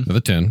 Another 10? Another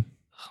 10.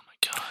 Oh my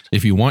God.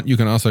 If you want, you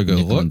can also go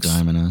Nickel and looks.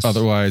 dime in us.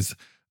 Otherwise,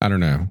 I don't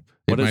know.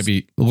 It What might is-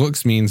 be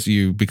looks means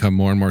you become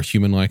more and more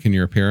human-like in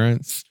your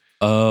appearance.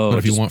 Oh, But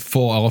if you just want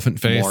full elephant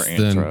face, more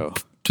then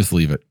anthro. just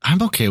leave it.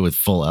 I'm okay with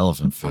full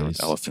elephant face.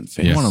 Elephant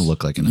I face. want to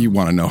look like an You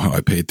want to know how I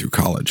paid through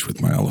college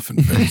with my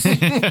elephant face?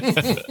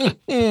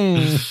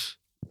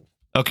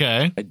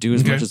 Okay. I do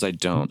as Okay. much as I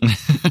don't.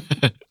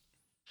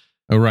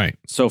 All right.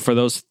 So for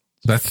those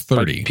That's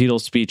 30. bipedal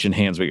speech and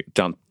hands, we get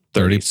down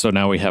 30. So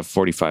now we have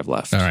 45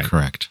 left. All right.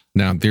 Correct.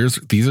 Now,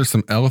 these are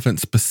some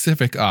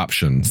elephant-specific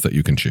options that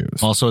you can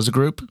choose. Also as a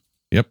group?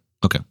 Yep.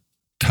 Okay.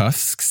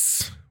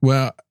 Tusks.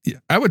 Well,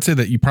 I would say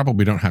that you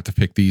probably don't have to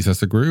pick these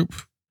as a group,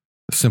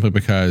 simply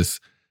because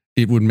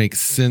it would make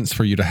sense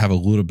for you to have a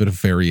little bit of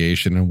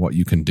variation in what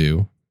you can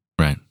do.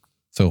 Right.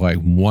 So, like,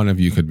 one of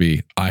you could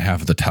be, I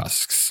have the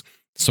tusks.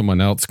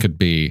 Someone else could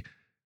be,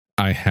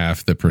 I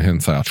have the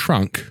prehensile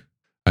trunk.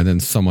 And then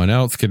someone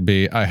else could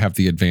be, I have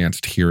the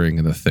advanced hearing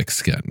and the thick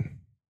skin.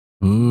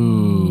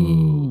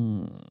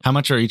 Ooh. How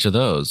much are each of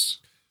those?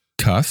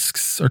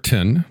 Tusks are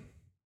 10.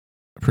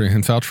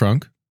 Prehensile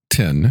trunk,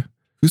 10.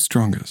 Who's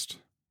strongest?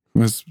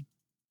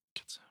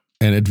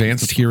 And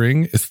advanced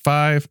hearing is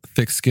 5.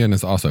 Thick skin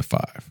is also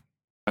 5.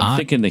 I'm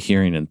thinking the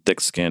hearing and thick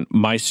skin.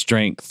 My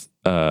strength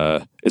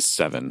is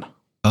 7.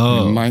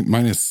 Oh,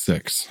 Mine is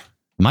 6.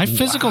 my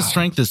physical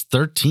strength is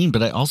 13,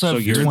 but I also So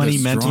have you're 20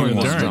 the mental strong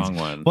one. endurance. Strong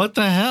one. What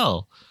the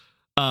hell?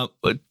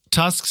 But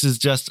tusks is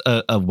just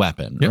a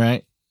weapon, Yep.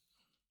 right?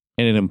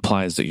 And it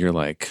implies that you're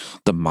like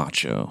the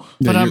macho.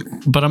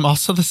 But I'm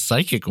also the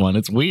psychic one.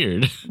 It's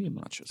weird. Be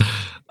machos.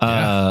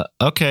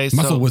 Okay,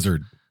 Muscle so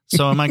wizard.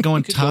 am I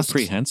going You could go tusks?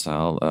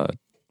 prehensile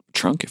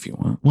trunk if you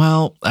want.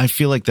 Well, I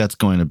feel like that's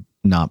going to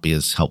not be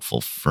as helpful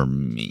for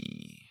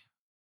me,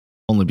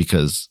 only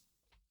because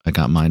I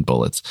got mind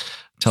bullets.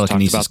 Talked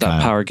Telekinesis. about that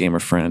Kyle. power gamer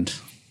friend.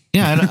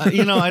 Yeah, and,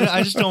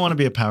 I just don't want to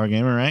be a power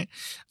gamer, right?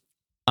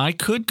 I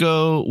could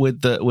go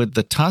with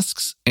the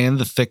tusks and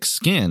the thick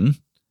skin,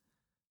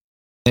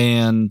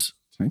 and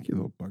Thank you,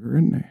 little bugger,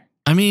 isn't he?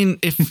 I mean,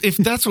 if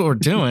that's what we're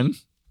doing,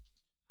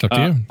 It's up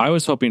to you. I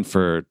was hoping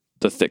for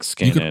the thick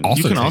skin. You could and,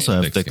 you can take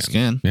also have thick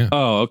skin. Yeah.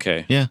 oh,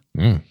 okay.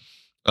 Mm.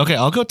 Okay,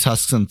 I'll go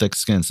tusks and thick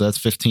skin. So that's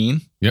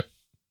 15.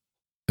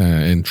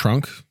 And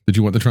trunk. Did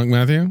you want the trunk,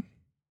 Matthew?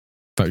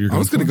 Thought you were I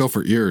was going to for go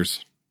for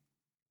ears.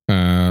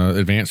 it?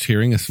 Advanced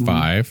hearing is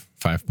 5.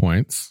 5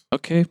 points.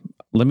 Okay.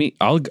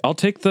 I'll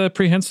take the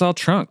prehensile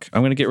trunk.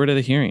 I'm going to get rid of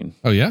the hearing.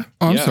 Oh, yeah?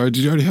 Oh, I'm Yeah. sorry.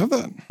 Did you already have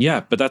that?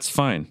 Yeah, but that's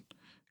fine.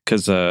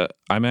 Because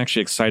I'm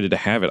actually excited to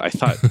have it. I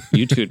thought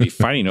you two would be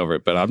fighting over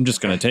it, but I'm just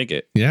going to take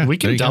it. Yeah. We there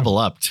can you go. double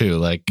up too.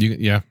 Like,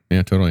 Yeah,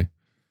 totally.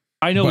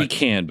 I know we But-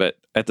 can, but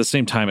at the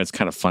same time, it's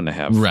kind of fun to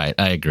have. right.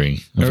 I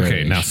agree. Okay,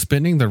 Very. now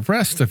spending the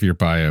rest of your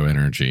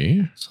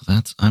bioenergy. So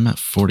I'm at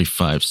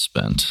 45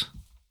 spent.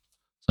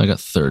 So I got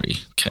 30.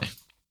 Okay.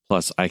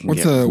 Plus, I can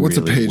What's get a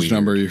really page weird.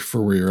 number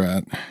for where you're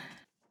at?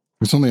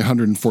 It's only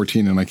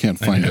 114 and I can't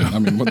find it. I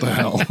mean, what the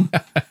hell?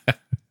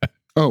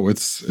 Oh,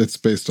 it's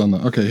based on the.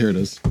 Okay, here it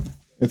is.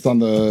 It's on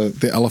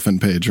the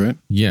elephant page, right?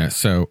 Yeah,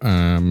 so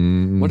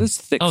What does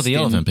thick Oh, the skin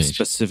elephant page.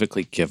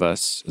 specifically give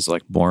us? Is it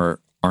like more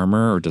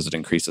armor or does it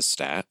increase a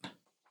stat?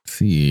 let's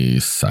see,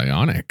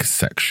 psionic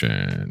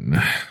section.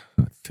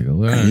 Let's take a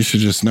look. And you should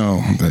just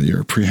know that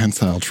your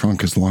prehensile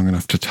trunk is long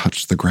enough to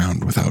touch the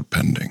ground without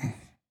bending.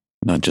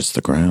 Not just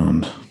the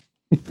ground.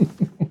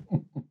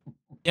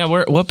 Yeah,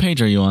 what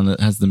page are you on that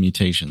has the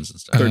mutations and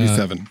stuff?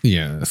 37.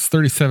 Yes,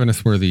 37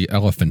 is where the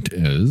elephant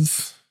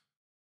is.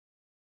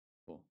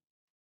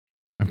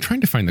 I'm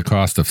trying to find the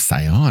cost of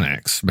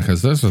psionics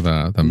because those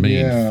are the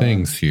main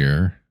things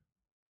here.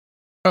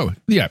 Oh,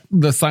 yeah.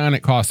 The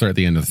psionic costs are at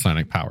the end of the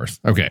psionic powers.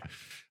 Okay.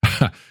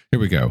 Here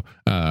we go.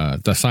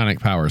 The psionic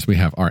powers. We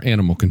have our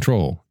animal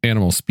control,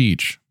 animal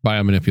speech,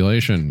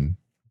 biomanipulation,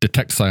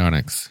 detect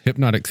psionics,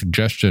 hypnotic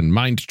suggestion,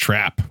 mind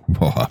trap,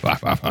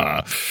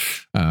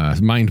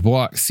 mind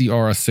block,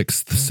 CR,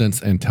 sixth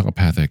sense, and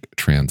telepathic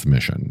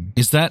transmission.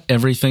 Is that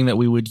everything that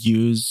we would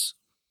use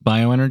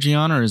bioenergy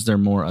on, or is there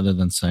more other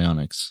than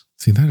psionics?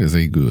 See, that is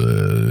a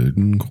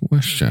good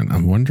question.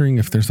 I'm wondering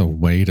if there's a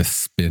way to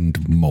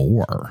spend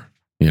more,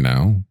 you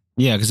know?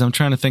 Yeah, because I'm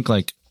trying to think,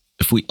 like,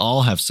 if we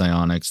all have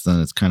psionics,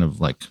 then it's kind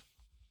of like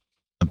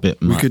a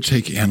bit much. We could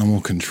take animal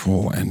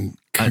control, and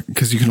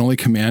because you can only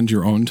command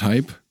your own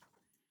type.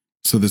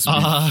 So this would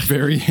be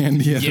very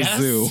handy at a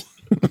zoo.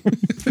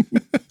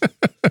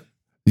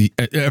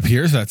 It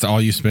appears that's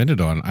all you spend it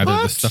on,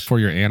 either the stuff for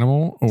your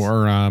animal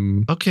or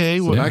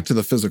okay. Well, back to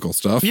the physical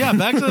stuff. Yeah,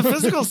 back to the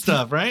physical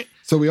stuff, right?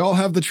 So we all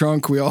have the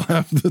trunk, we all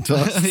have the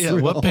tusks. Yeah.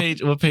 What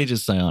page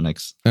is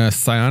psionics?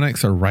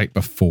 Psionics are right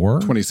before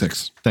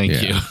 26.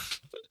 Thank you.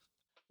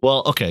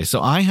 Well, okay.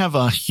 So I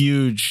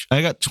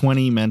got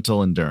 20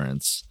 mental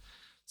endurance.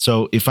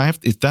 So if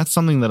that's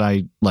something that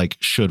I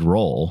should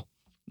roll,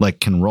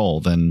 can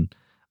roll, then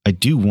I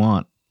do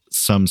want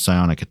some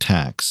psionic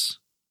attacks.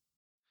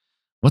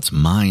 What's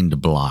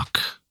mind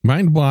block?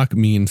 Mind block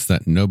means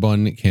that no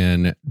one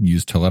can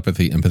use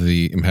telepathy,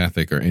 empathy,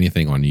 empathic, or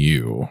anything on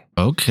you.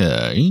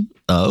 Okay.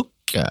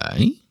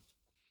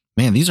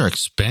 Man, these are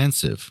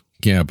expensive.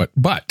 Yeah,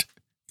 but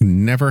you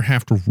never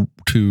have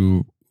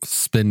to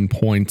spend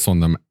points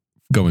on them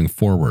going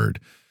forward.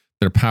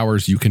 They're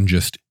powers you can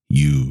just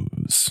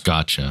use.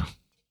 Gotcha.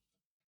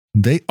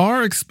 They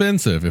are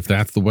expensive if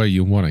that's the way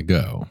you want to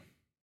go.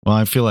 Well,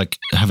 I feel like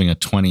having a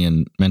 20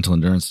 in mental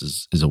endurance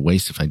is a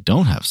waste if I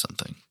don't have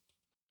something.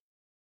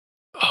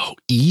 Oh,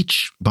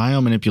 each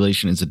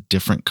biomanipulation is a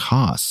different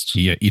cost.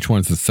 Yeah, each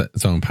one's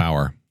its own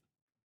power.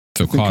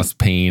 So cost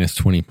pain is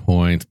 20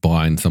 points,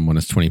 blind someone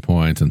is 20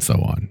 points, and so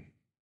on.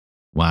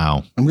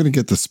 Wow. I'm going to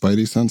get the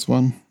Spidey Sense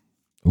one.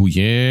 Oh,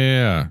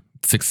 yeah.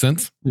 6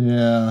 cents?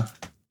 Yeah.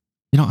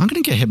 I'm going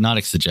to get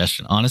hypnotic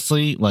suggestion.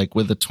 Honestly,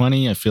 with the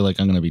 20, I feel like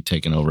I'm going to be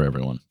taking over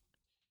everyone.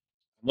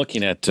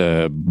 Looking at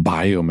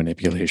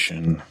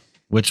biomanipulation.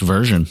 Which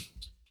version?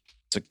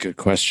 It's a good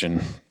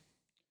question.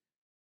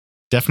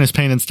 Deafness,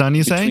 pain, and stun,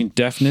 you say? Between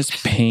deafness,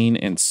 pain,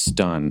 and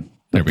stun.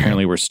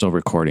 Apparently, we're still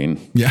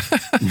recording. Yeah.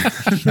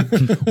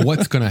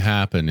 What's going to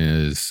happen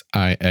is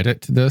I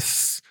edit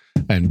this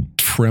and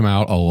trim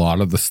out a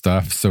lot of the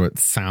stuff so it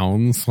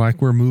sounds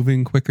like we're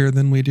moving quicker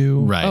than we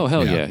do. Right. Oh,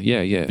 hell yeah.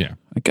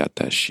 I got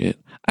that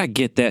shit. I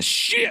get that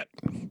shit.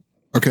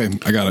 Okay,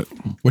 I got it.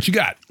 What you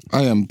got?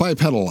 I am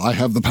bipedal. I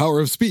have the power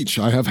of speech.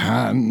 I have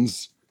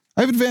hands.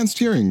 I have advanced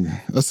hearing,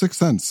 a sixth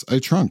sense, a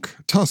trunk,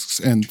 tusks,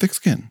 and thick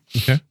skin.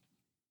 Okay.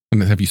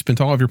 And have you spent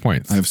all of your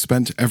points? I have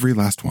spent every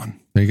last one.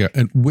 There you go.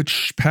 And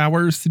which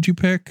powers did you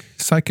pick?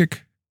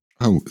 Psychic?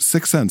 Oh,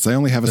 sixth sense. I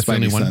only have a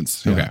spidey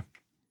sense. Yeah. Okay.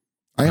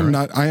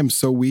 I am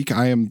so weak.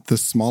 I am the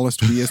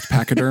smallest, weakest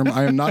pachyderm.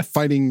 I am not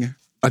fighting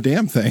a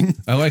damn thing.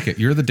 I like it.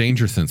 You're the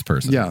danger sense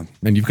person. Yeah.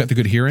 And you've got the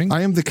good hearing?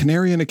 I am the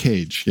canary in a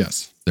cage.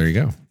 Yes. There you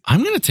go.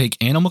 I'm going to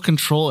take animal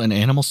control and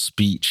animal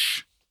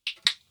speech.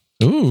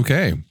 Ooh,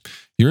 okay.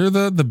 You're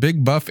the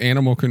big buff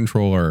animal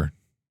controller.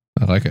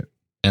 I like it.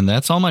 And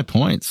that's all my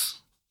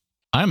points.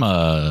 I'm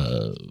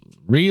a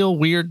real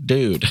weird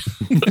dude.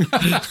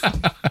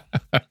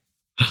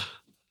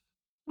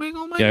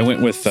 Yeah, I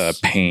went with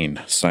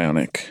pain,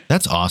 psionic.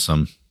 That's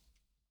awesome.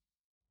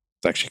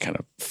 It's actually kind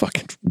of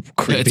fucking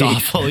creepy. It's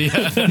awful,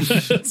 yeah.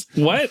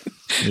 What?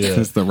 Yeah.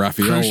 It's the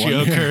Raphael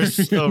Crucio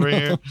curse over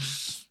here.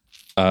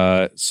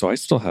 So I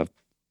still have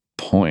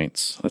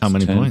points. That's how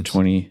many 10, points?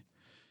 20,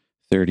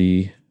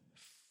 30,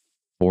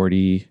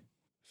 40,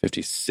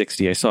 50,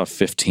 60. I saw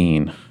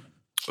 15.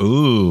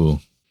 Ooh.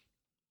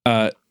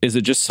 Is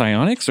it just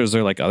psionics or is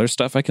there other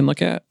stuff I can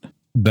look at?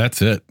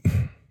 That's it.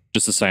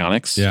 Just the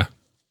psionics? Yeah.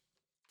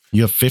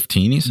 You have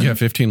 15, you said? You have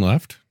 15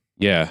 left?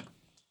 Yeah.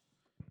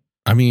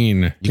 I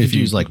mean, you could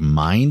use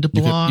mind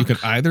block. You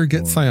could either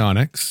get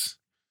psionics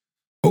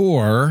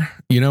or,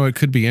 it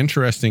could be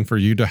interesting for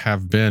you to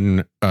have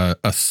been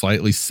a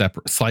slightly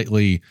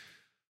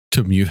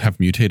have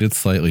mutated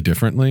slightly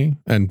differently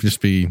and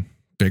just be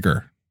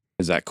bigger.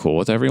 Is that cool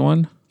with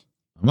everyone?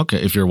 I'm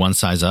okay. If you're one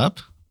size up?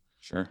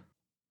 Sure.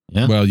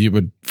 Yeah. Well, you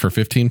would, for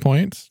 15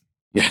 points,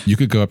 you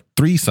could go up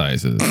 3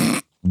 sizes.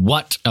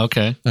 What?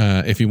 Okay.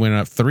 If you went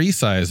up 3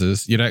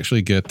 sizes, you'd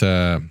actually get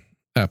 +2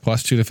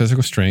 to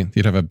physical strength.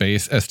 You'd have a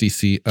base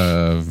SDC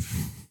of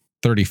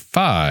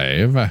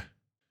 35,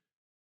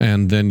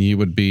 and then you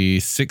would be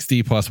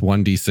 60 plus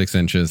 1d6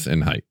 inches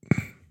in height.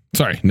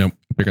 Sorry, no,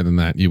 bigger than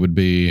that. You would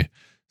be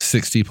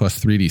 60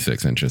 plus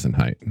 3d6 inches in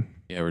height.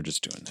 Yeah, we're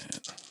just doing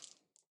that.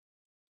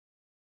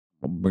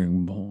 I'll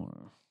bring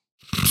more.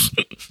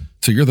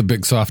 So you're the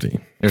big softy.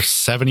 You're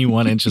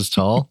 71 inches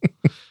tall.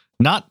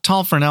 Not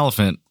tall for an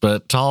elephant,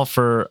 but tall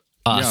for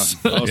us.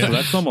 Yeah. Oh, so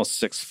that's almost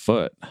 6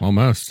 foot.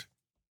 Almost.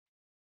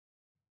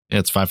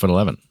 It's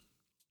 5'11".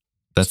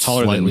 That's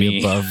taller than slightly me.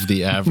 above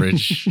the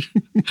average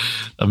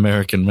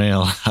American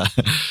male.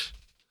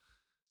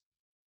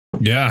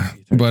 Yeah.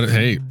 But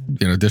hey,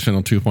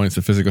 additional 2 points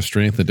of physical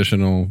strength,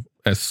 additional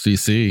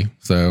SCC.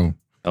 So,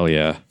 Oh,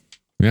 yeah.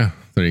 yeah,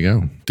 there you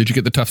go. Did you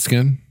get the tough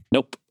skin?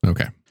 Nope.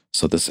 Okay.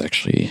 So this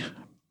actually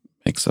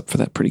makes up for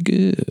that pretty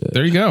good.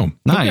 There you go.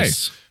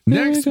 Nice. Okay.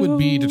 Next would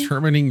be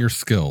determining your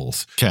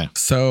skills. Okay.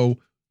 So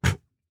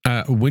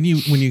when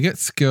you get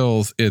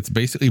skills, it's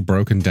basically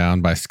broken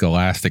down by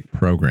scholastic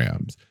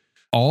programs.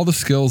 All the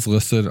skills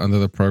listed under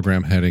the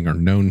program heading are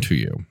known to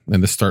you.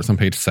 And this starts on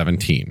page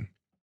 17.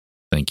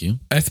 Thank you.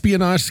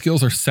 Espionage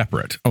skills are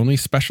separate. Only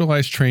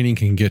specialized training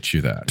can get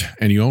you that.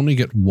 And you only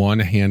get one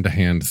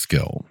hand-to-hand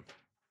skill.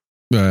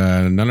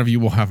 None of you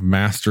will have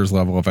master's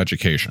level of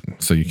education.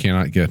 So you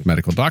cannot get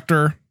medical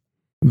doctor.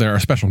 There are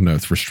special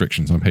notes,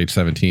 restrictions on page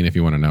 17 if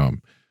you want to know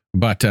them.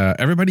 But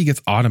everybody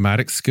gets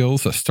automatic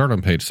skills that start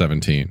on page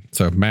 17.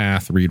 So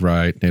math, read,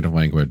 write, native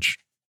language.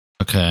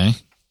 Okay.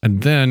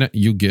 And then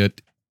you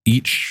get you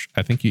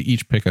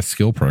each pick a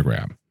skill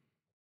program.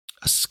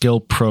 A skill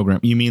program.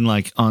 You mean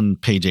like on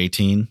page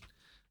 18?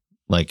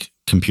 Like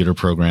computer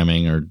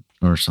programming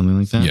or something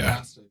like that?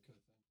 Yeah.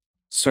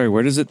 Sorry,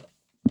 where does it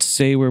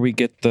say where we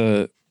get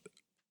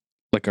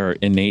our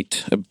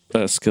innate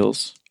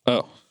skills?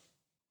 Oh.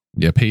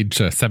 Yeah, page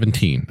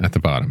 17 at the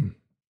bottom.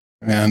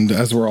 And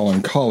as we're all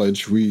in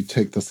college, we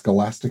take the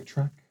scholastic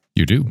track.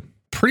 You do.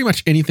 Pretty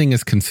much anything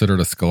is considered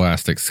a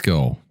scholastic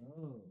skill.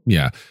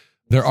 Yeah.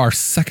 There are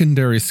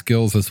secondary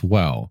skills as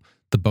well.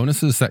 The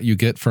bonuses that you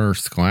get for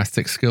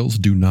scholastic skills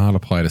do not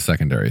apply to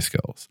secondary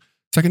skills.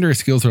 Secondary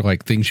skills are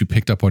like things you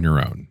picked up on your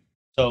own.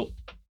 So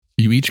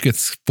You each get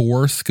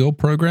 4 skill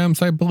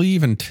programs, I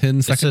believe, and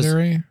 10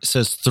 secondary. It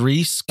says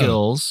 3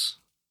 skills.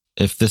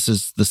 If this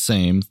is the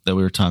same that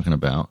we were talking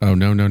about. Oh,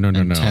 no.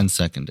 And 10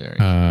 secondary.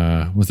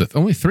 Was it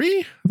only 3?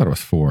 I thought it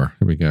was 4.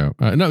 Here we go.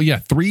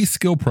 3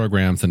 skill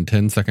programs and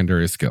 10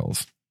 secondary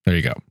skills. There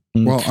you go.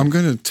 Well, I'm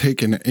going to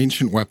take an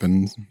ancient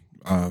weapon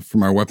for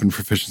my weapon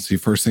proficiency.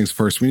 First things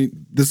first.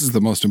 This is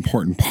the most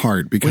important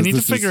part because we need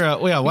to figure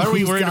out. Yeah, why are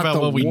we who's worried got about the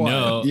what we what?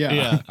 know?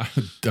 Yeah.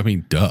 I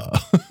mean, duh.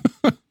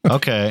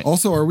 Okay.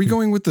 Also, are we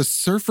going with the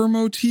surfer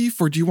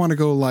motif, or do you want to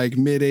go like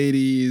mid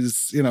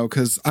 80s?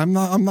 Because I'm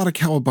not a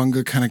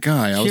cowabunga kind of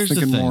guy. I was Here's the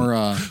thinking thing.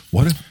 more.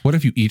 What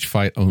if you each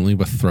fight only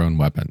with thrown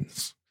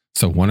weapons?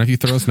 So one of you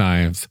throws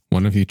knives,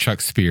 one of you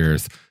chucks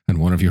spears, and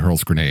one of you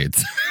hurls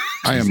grenades.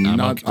 I am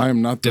not.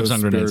 Dibs the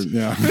on grenades.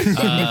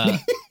 Yeah.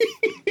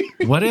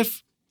 What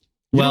if?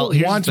 Well, you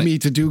here's don't want the thing. me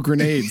to do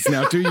grenades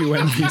now, do you,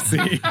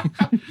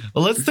 NPC?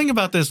 Well, let's think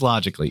about this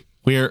logically.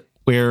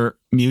 We're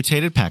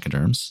mutated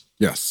pachyderms.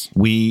 Yes.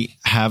 We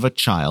have a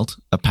child,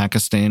 a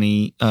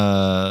Pakistani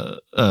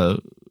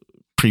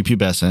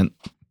prepubescent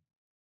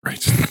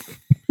Right.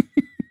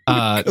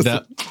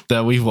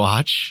 that we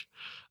watch,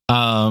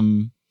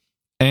 and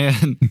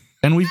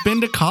we've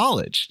been to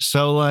college,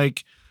 so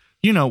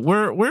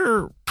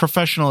we're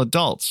professional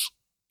adults.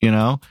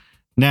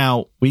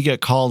 Now we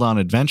get called on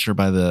adventure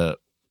by the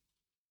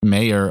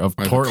mayor of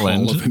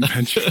Portland,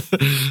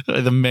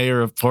 the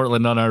mayor of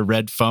Portland on our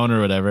red phone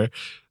or whatever.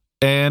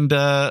 And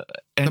the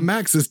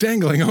Max is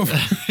dangling over.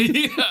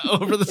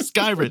 over the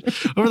sky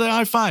bridge, over the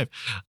I-5.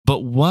 But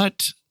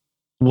what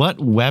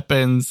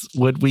weapons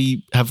would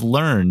we have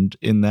learned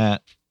in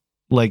that,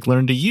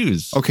 learn to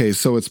use? Okay,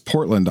 so it's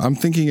Portland. I'm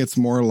thinking it's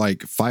more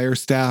like fire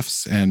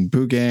staffs and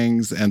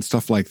boogangs and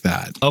stuff like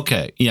that.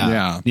 Okay,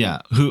 yeah.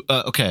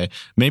 Okay,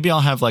 maybe I'll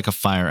have a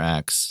fire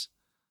axe.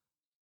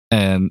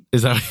 And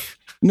is that?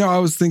 No, I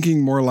was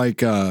thinking more like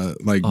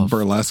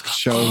burlesque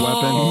show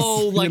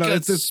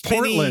weapons. It's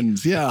spinny,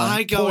 Portland. Yeah,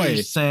 I got what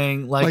you're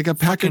saying. Like a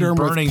pachyderm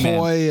with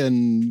poi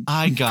and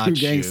I got two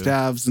gang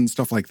staves and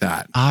stuff like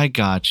that. I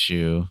got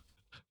you.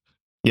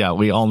 Yeah,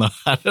 we all know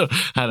how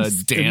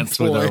to dance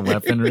with our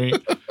weaponry.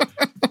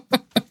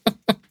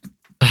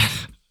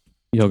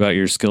 You all got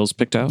your skills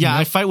picked out? Yeah,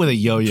 I fight with a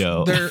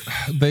yo-yo.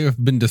 They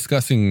have been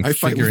discussing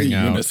figuring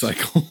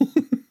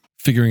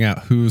out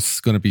who's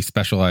going to be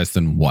specialized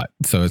in what.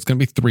 So it's going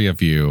to be 3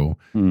 of you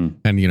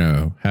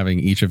and,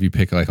 having each of you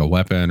pick a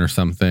weapon or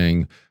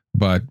something.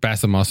 But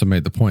Basem also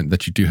made the point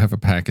that you do have a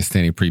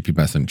Pakistani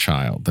prepubescent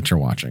child that you're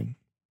watching.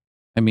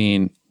 I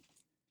mean,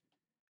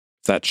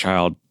 if that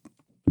child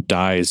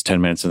dies 10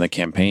 minutes in the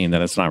campaign,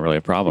 then it's not really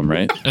a problem,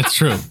 right? That's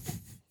true.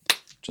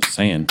 Just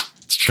saying.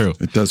 It's true.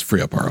 It does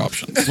free up our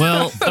options.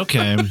 Well,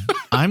 okay.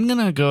 I'm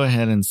going to go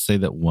ahead and say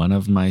that one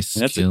of my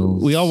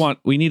skills...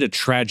 we need a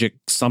tragic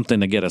something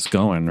to get us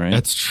going, right?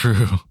 That's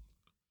true.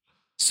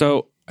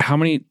 So how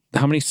many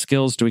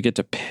skills do we get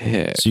to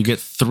pick? So you get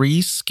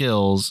 3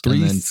 skills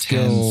and then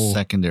 10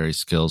 secondary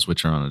skills,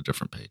 which are on a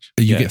different page.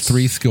 You get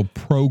 3 skill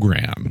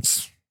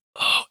programs.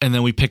 And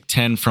then we pick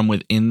 10 from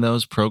within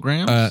those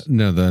programs?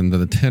 No,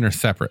 the 10 are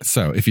separate.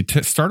 So if you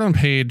start on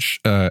page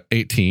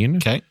 18,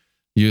 Okay.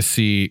 you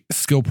see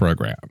skill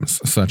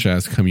programs such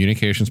as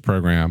communications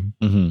program,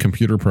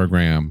 computer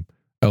program,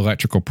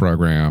 electrical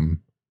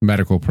program,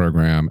 medical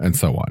program, and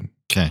so on.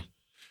 Okay.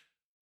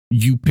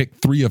 You pick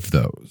 3 of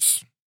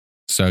those.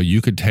 So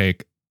you could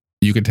take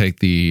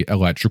the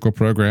electrical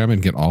program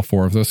and get all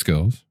 4 of those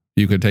skills.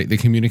 You could take the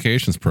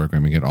communications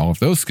program and get all of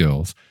those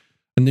skills.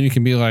 And then you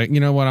can be like, you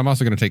know what? I'm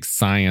also going to take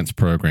science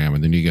program,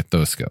 and then you get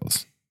those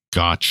skills.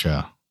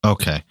 Gotcha.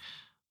 Okay.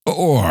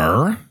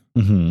 Or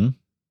Mm-hmm.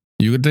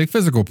 you could take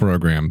physical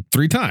program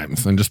 3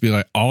 times and just be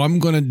like, all I'm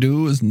going to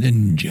do is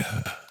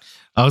ninja.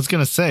 I was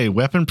going to say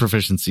weapon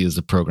proficiency is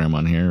a program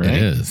on here, right?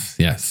 It is,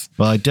 yes.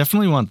 Well, I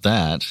definitely want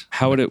that.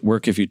 How would it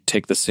work if you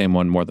take the same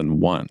one more than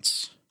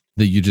once?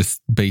 That you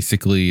just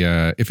basically,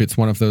 if it's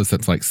one of those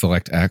that's like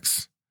select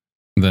X,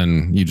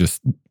 then you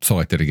just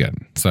select it again.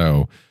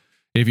 So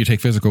if you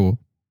take physical,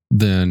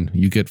 then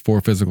you get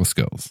 4 physical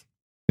skills.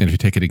 And if you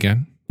take it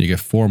again, you get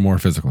 4 more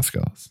physical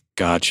skills.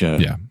 Gotcha.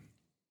 Yeah.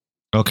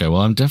 Okay,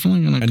 well, I'm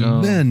definitely going to go.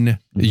 And then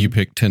you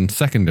pick 10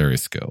 secondary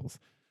skills.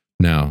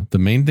 Now, the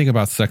main thing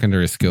about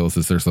secondary skills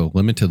is there's a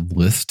limited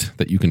list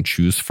that you can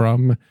choose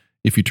from.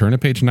 If you turn to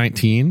page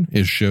 19,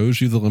 it shows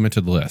you the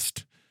limited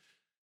list.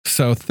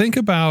 So think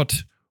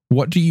about,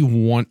 what do you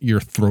want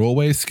your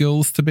throwaway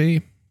skills to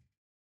be?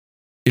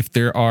 If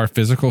there are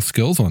physical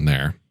skills on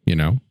there, you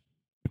know,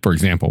 for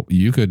example,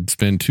 you could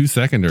spend 2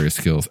 secondary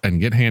skills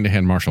and get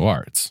hand-to-hand martial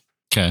arts.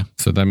 Okay.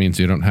 So that means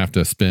you don't have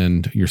to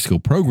spend your skill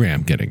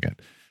program getting it.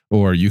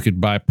 Or you could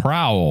buy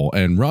prowl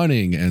and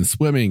running and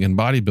swimming and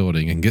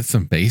bodybuilding and get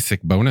some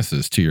basic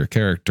bonuses to your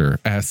character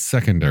as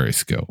secondary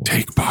skills.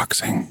 Take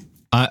boxing.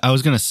 I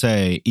was going to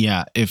say,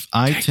 yeah, if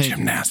I take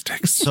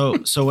gymnastics.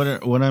 So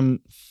what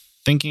I'm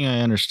thinking I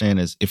understand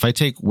is if I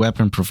take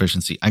weapon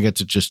proficiency, I get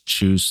to just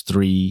choose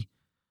 3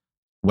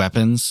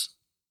 weapons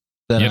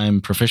that Yep.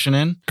 I'm proficient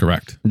in.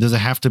 Correct. Does it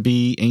have to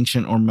be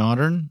ancient or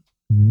modern?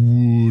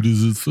 What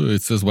does it say?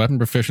 It says weapon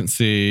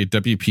proficiency,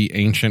 WP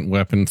ancient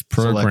weapons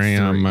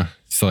program.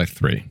 Select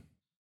 3.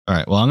 All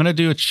right. Well, I'm going to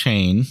do a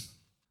chain.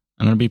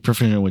 I'm going to be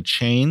proficient with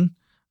chain.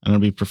 I'm going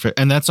to be proficient.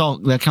 And that's all.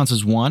 That counts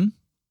as 1.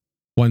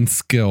 1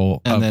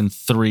 skill. And then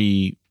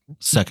 3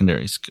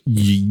 secondary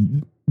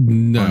skills.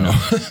 No.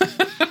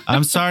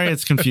 I'm sorry,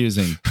 it's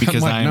confusing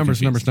because What? I am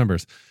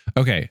numbers.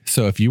 Okay,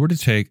 so if you were to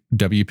take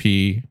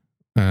WP,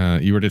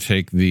 you were to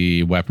take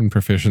the weapon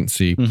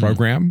proficiency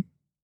program,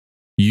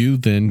 you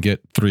then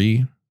get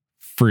 3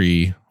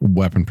 free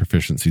weapon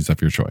proficiencies of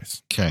your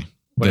choice. Okay.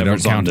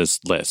 Whatever's on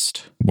this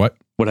list. What?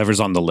 Whatever's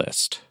on the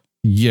list.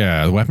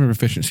 Yeah, the weapon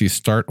proficiencies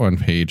start on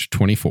page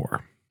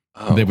 24.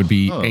 Oh. They would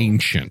be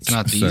ancient. It's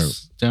not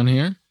these down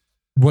here?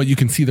 Well, you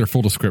can see their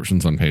full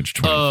descriptions on page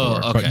 24.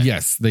 Oh, okay. But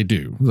yes, they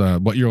do.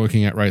 What you're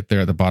looking at right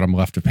there at the bottom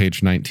left of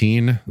page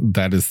 19,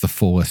 that is the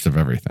full list of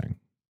everything.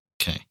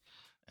 Okay.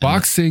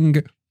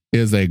 Boxing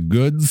is a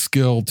good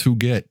skill to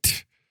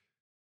get,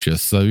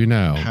 just so you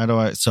know. How do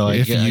I? So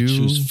I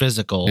choose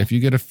physical. If you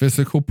get a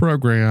physical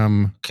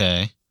program.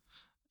 Okay.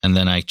 And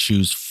then I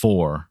choose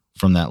 4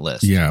 from that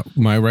list. Yeah.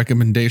 My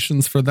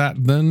recommendations for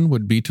that then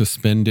would be to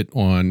spend it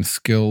on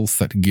skills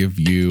that give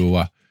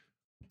you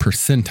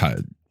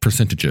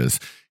percentages.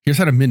 Here's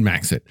how to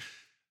min-max it.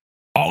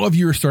 All of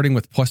you are starting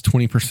with plus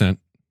 20%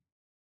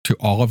 to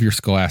all of your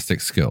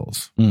scholastic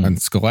skills.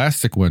 And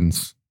scholastic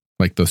ones,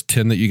 like those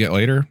 10 that you get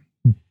later,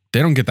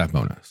 they don't get that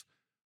bonus.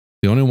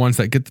 The only ones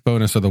that get the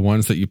bonus are the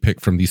ones that you pick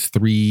from these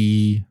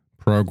 3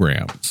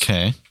 programs.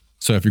 Okay.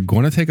 So if you're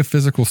going to take a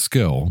physical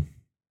skill,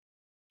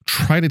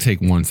 try to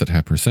take ones that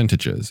have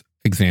percentages.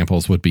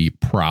 Examples would be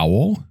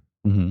prowl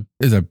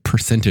is a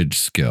percentage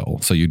skill.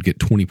 So you'd get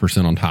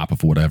 20% on top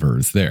of whatever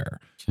is there.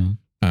 Okay.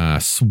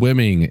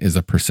 Swimming is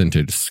a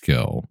percentage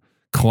skill.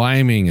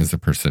 Climbing is a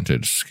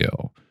percentage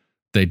skill.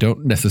 They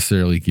don't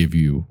necessarily give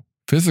you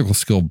physical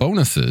skill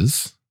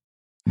bonuses.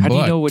 How do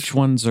you know which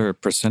ones are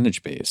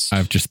percentage based?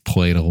 I've just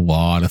played a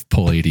lot of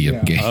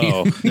Palladium games.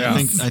 Oh, yeah.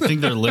 I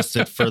think they're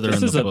listed further in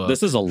the book.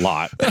 This is a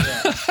lot.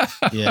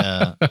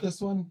 Yeah. This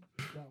one,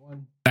 that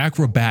one.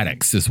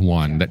 Acrobatics is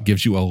one that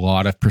gives you a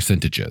lot of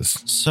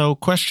percentages. So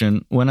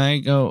question, when I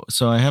go,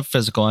 so I have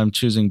physical, I'm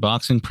choosing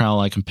boxing, prowl,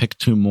 I can pick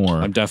 2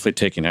 more. I'm definitely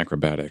taking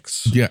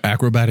acrobatics. Yeah,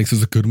 acrobatics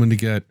is a good one to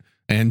get,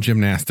 and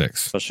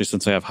gymnastics. Especially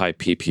since I have high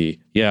PP.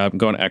 Yeah, I'm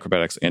going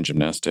acrobatics and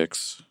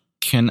gymnastics.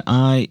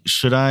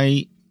 Should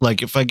I,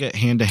 like if I get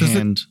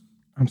hand-to-hand.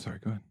 I'm sorry,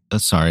 go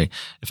ahead. Sorry.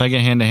 If I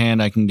get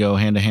hand-to-hand, I can go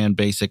hand-to-hand,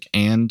 basic,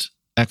 and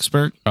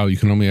expert? Oh, you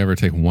can only ever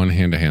take 1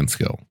 hand-to-hand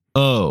skill.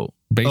 Oh.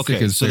 Basic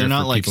okay, is so they're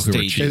not like people who are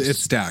stages. cheats. It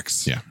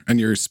stacks. Yeah. And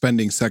you're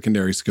spending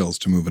secondary skills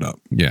to move it up.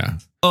 Yeah.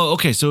 Oh,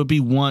 okay. So it'd be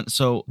 1.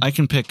 So I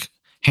can pick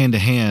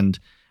hand-to-hand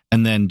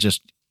and then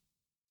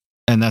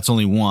and that's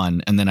only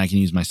 1. And then I can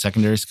use my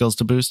secondary skills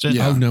to boost it?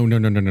 Yeah. Oh, no.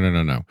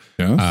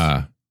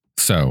 Yes?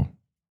 So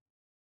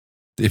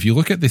if you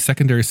look at the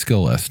secondary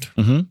skill list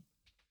on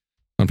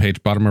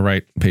bottom of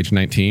right, page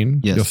 19,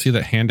 yes. You'll see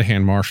that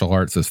hand-to-hand martial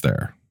arts is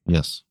there.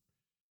 Yes.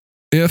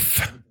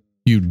 If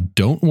you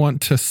don't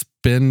want to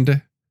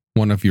spend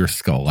one of your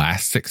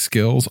scholastic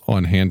skills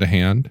on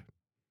hand-to-hand,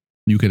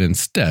 you can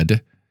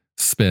instead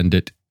spend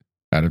it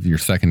out of your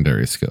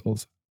secondary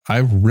skills. I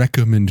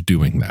recommend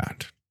doing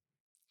that.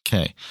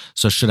 Okay.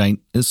 So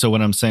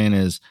what I'm saying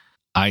is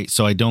I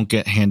don't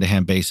get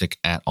hand-to-hand basic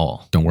at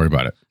all. Don't worry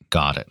about it.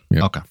 Got it.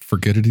 Yep. Okay.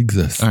 Forget it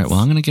exists. All right. Well,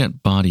 I'm going to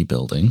get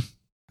bodybuilding.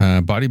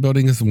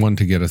 Bodybuilding is the one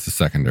to get as a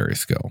secondary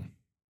skill.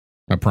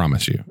 I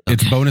promise you. Okay.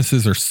 Its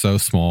bonuses are so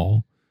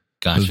small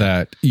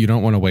that you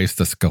don't want to waste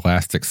a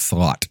scholastic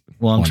slot.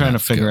 Well, I'm trying to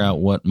figure out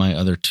what my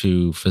other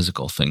two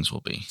physical things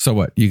will be. So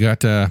what? You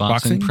got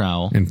boxing,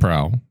 prowl. And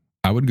prowl.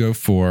 I would go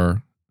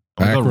for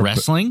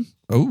wrestling.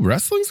 Oh,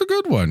 wrestling's a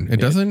good one. It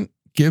doesn't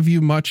give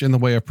you much in the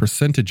way of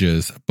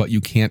percentages, but you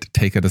can't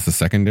take it as a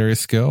secondary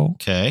skill.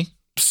 Okay.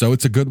 So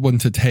it's a good one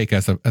to take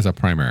as a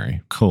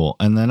primary. Cool.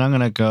 And then I'm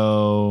going to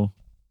go...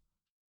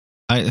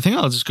 I think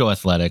I'll just go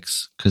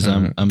athletics because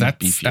I'm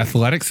beefy.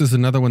 Athletics is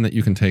another one that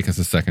you can take as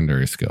a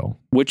secondary skill.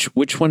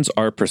 Which ones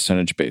are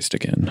percentage based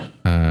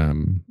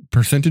again?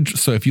 Percentage.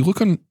 So if you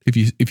look if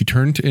you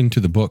turn into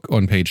the book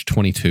on page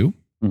 22,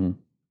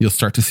 you'll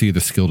start to see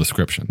the skill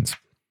descriptions.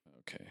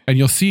 Okay. And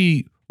you'll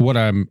see what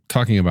I'm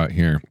talking about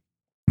here.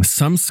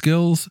 Some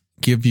skills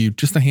give you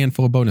just a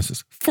handful of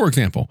bonuses. For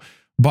example,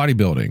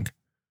 bodybuilding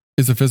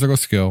is a physical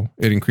skill.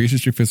 It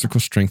increases your physical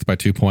strength by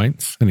 2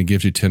 points and it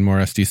gives you 10 more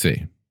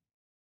SDC.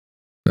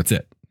 That's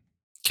it.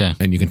 Okay.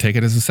 And you can take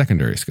it as a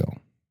secondary skill.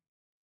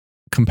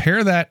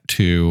 Compare that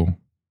to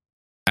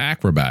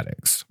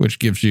acrobatics, which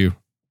gives you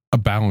a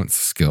balance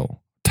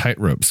skill,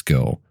 tightrope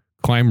skill,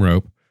 climb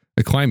rope,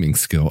 a climbing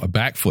skill, a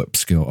backflip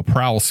skill, a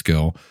prowl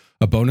skill,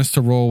 a bonus to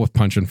roll with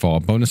punch and fall,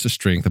 a bonus to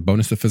strength, a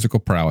bonus to physical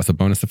prowess, a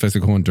bonus to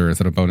physical endurance,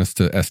 and a bonus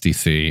to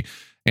SDC,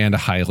 and a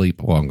high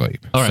leap, long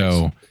leap. All right.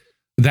 So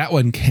that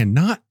one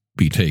cannot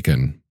be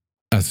taken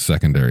as a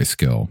secondary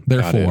skill.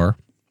 Therefore,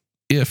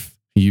 if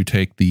you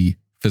take the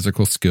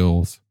physical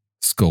skills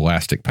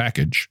scholastic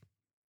package,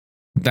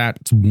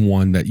 that's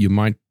one that you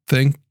might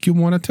think you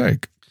want to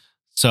take.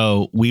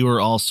 So we were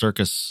all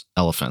circus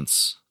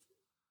elephants,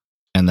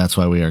 and that's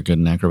why we are good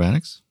in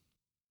acrobatics.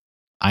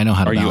 I know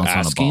how to balance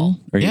on a ball.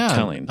 Are you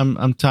telling?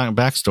 I'm talking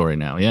backstory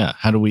now. Yeah.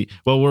 How do we?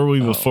 Well, were we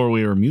before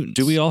we were mutants?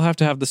 Do we all have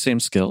to have the same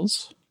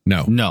skills?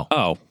 No.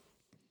 Oh,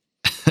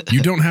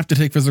 you don't have to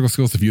take physical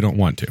skills if you don't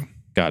want to.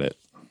 Got it.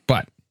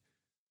 But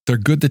they're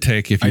good to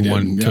take if you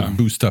want to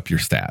boost up your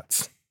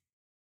stats.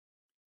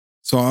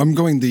 So I'm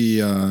going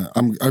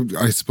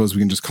I suppose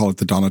we can just call it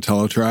the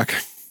Donatello track.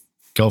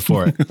 Go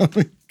for it.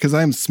 Because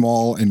I'm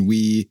small and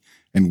wee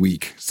and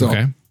weak. So,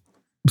 okay.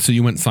 So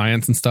you went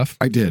science and stuff?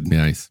 I did.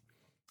 Nice.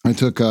 I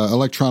took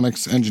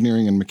electronics,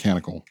 engineering, and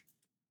mechanical.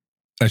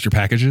 As your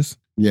packages?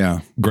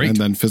 Yeah. Great. And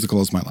then physical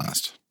is my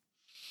last.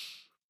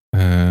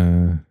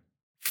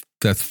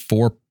 That's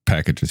 4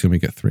 packages. Let me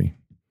get 3.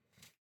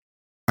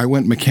 I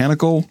went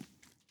mechanical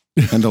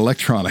and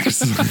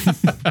electronics.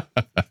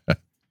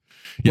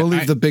 We'll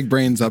leave the big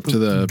brains up to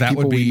the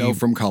people we know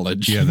from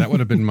college. Yeah, that would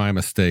have been my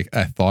mistake.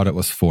 I thought it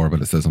was 4,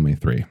 but it says only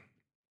 3.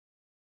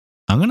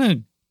 I'm going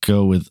to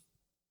go with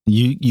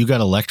you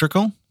got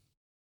electrical?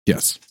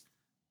 Yes.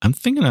 I'm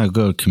thinking I'll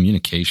go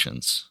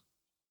communications.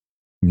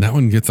 And that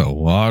one gets a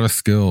lot of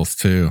skills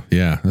too.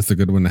 Yeah, that's a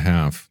good one to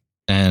have.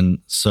 And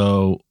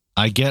so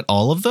I get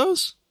all of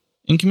those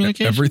in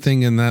communications?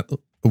 Everything in that,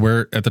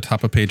 we're at the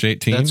top of page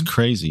 18. That's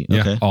crazy.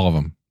 Yeah, okay. all of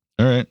them.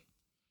 All right.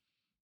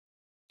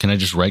 Can I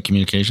just write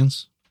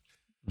communications?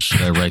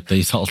 Should I write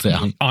these all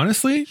down?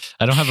 Honestly,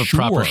 I don't have a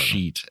proper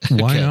sheet.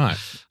 Why not?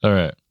 All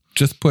right.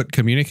 Just put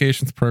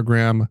communications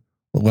program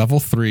level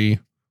 3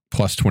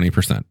 plus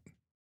 20%.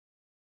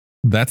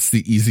 That's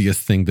the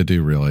easiest thing to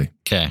do, really.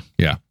 Okay.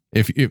 Yeah.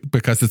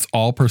 Because it's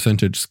all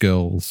percentage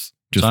skills.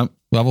 Just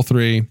level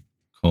 3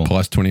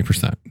 plus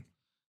 20%.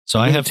 So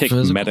I have to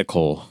take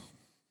medical.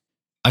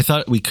 I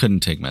thought we couldn't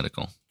take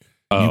medical.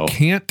 You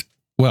can't.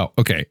 Well,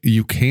 okay.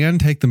 You can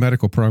take the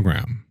medical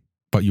program,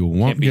 but you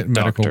won't get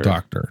medical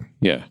doctor.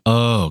 Yeah.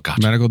 Oh,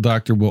 gotcha. Medical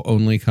doctor will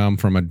only come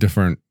from a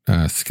different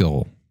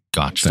skill.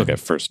 Gotcha. Still get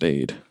first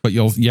aid. But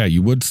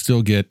you would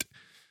still get,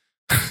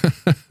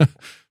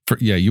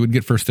 you would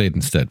get first aid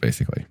instead,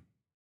 basically.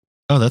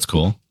 Oh, that's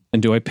cool.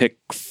 And do I pick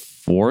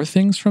 4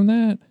 things from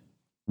that?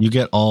 You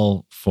get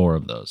all 4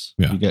 of those.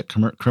 Yeah. You get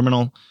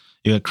criminal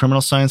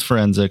science,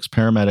 forensics,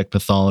 paramedic,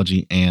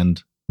 pathology,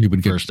 and you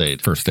would get first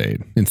aid. First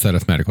aid instead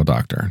of medical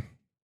doctor.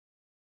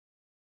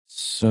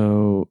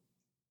 So,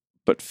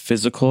 but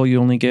physical, you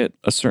only get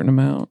a certain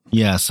amount?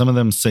 Yeah, some of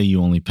them say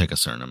you only pick a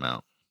certain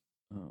amount.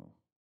 Oh.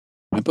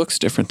 My book's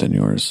different than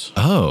yours.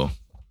 Oh.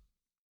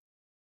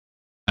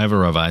 I have a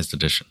revised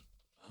edition.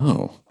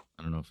 Oh.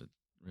 I don't know if it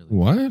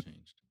really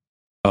changed.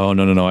 Oh,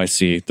 no. I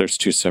see. There's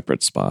 2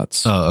 separate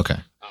spots. Oh, okay.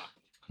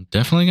 I'm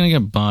definitely going to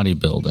get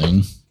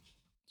bodybuilding.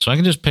 So I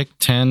can just pick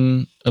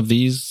 10 of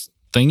these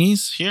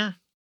thingies here?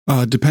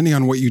 Depending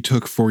on what you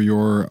took for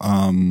your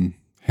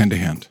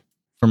hand-to-hand.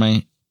 For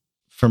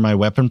my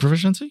weapon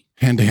proficiency?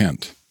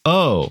 Hand-to-hand.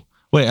 Oh,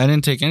 wait, I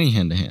didn't take any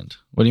hand-to-hand.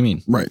 What do you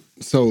mean? Right.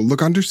 So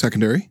look under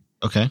secondary.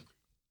 Okay.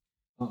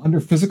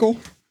 Under physical,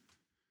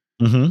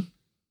 Mm-hmm.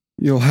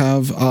 You'll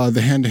have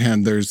the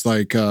hand-to-hand. There's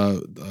like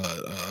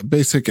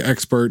basic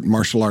expert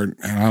martial art.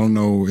 And I don't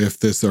know if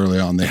this early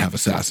on they have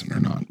assassin or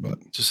not, but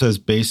It just says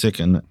basic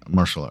and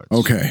martial arts.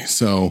 okay.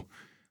 So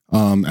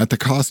at the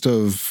cost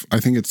of, I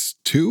think it's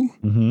 2.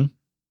 Mm-hmm.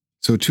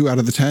 So 2 out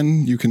of the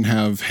 10, you can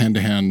have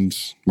hand-to-hand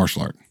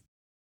martial art.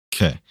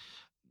 Okay.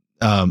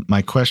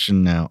 My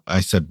question now,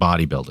 I said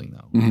bodybuilding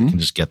though. Mhm. I can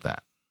just get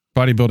that.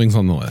 Bodybuilding's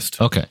on the list.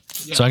 Okay.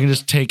 So I can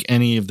just take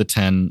any of the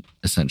 10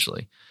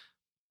 essentially.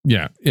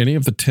 Yeah. Any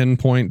of the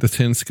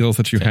 10 skills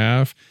that you Okay.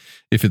 have,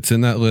 if it's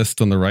in that list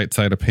on the right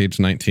side of page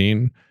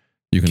 19,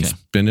 you can Okay.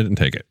 spin it and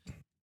take it.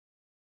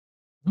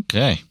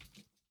 Okay.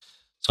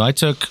 So I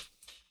took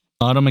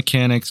auto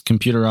mechanics,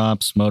 computer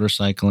ops,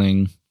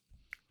 motorcycling,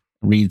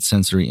 read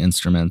sensory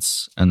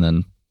instruments, and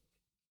then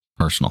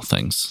personal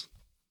things,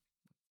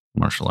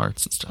 martial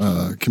arts and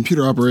stuff.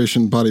 Computer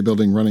operation,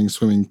 bodybuilding, running,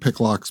 swimming, pick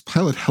locks,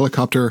 pilot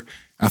helicopter,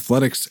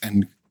 athletics,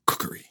 and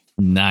cookery.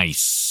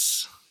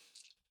 Nice.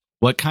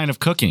 What kind of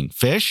cooking?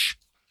 Fish?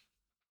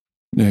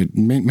 Yeah,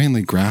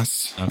 mainly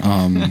grass.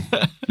 Okay.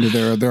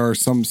 There are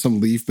some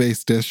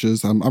leaf-based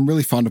dishes. I'm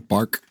really fond of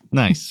bark.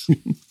 Nice.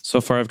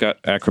 So far, I've got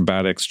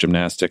acrobatics,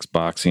 gymnastics,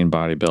 boxing,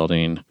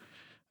 bodybuilding,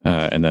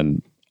 and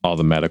then all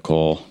the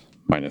medical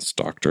minus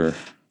doctor.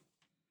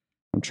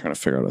 I'm trying to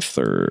figure out a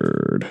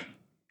third.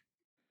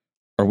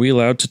 Are we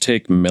allowed to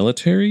take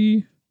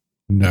military?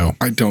 No.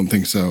 I don't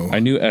think so. I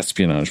knew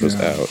espionage was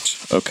Yeah. out.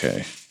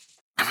 Okay.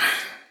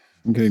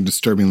 I'm getting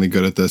disturbingly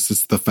good at this.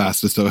 It's the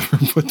fastest I've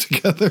ever put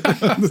together.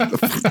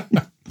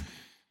 I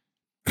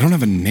don't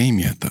have a name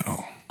yet,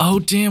 though. Oh,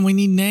 damn. We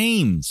need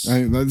names.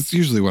 That's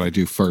usually what I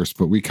do first,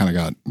 but we kind of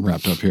got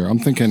wrapped up here. I'm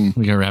thinking,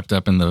 We got wrapped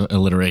up in the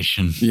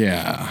alliteration.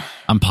 yeah.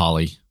 I'm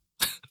Polly.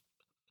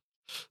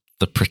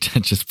 The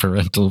pretentious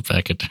parental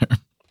pachyderm.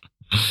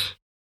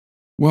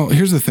 Well,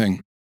 here's the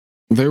thing.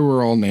 They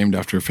were all named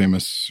after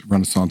famous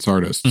Renaissance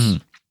artists.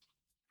 Mhm.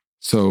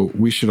 So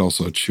we should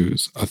also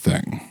choose a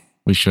thing.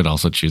 We should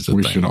also choose a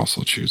We thing. should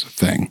also choose a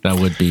thing. That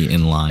would be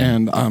in line.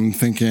 And I'm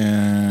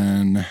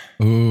thinking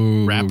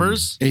Ooh.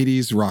 Rappers?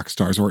 80s rock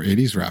stars or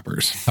 80s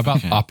rappers. How about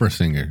Okay. opera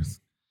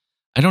singers?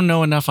 I don't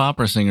know enough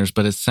opera singers,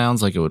 but it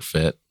sounds like it would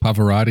fit.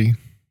 Pavarotti.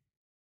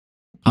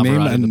 Name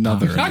Pavarotti the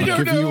another. Pavarotti. I I'll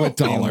don't give you know.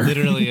 $1.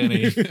 Literally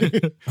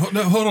any. Oh,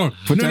 no, hold on.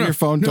 Put No, down no. your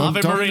phone. No, Don't,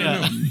 Ave don't,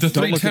 Maria. The don't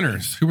three look at-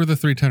 tenors. Who were the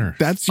three tenors?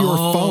 That's your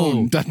Oh.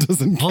 phone. That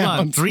doesn't Hold count.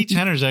 on. 3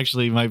 tenors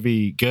actually might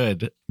be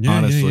good, Yeah,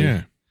 honestly.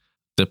 yeah.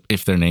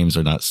 If their names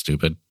are not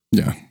stupid.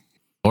 Yeah.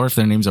 Or if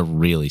their names are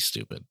really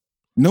stupid.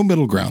 No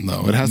middle ground,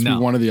 though. It has to No.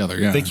 be one or the other.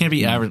 Yeah. They can't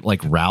be average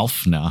like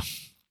Ralph. No.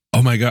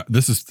 Oh my God.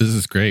 This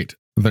is great.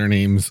 Their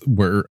names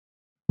were,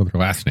 well, their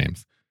last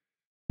names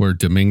were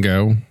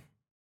Domingo,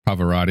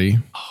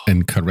 Pavarotti,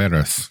 and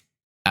Carreras.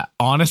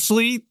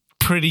 Honestly,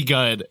 pretty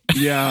good.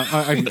 Yeah,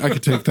 I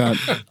could take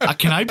that.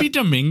 Can I be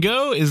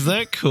Domingo? Is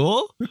that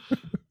cool?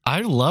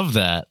 I love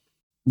that.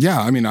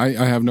 Yeah, I mean, I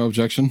have no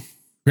objection.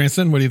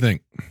 Grandson, what do you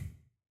think?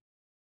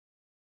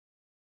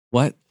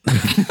 What?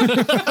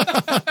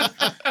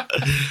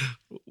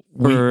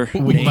 we For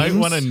we might names?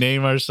 want to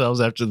name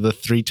ourselves after the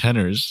 3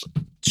 tenors.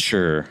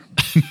 Sure.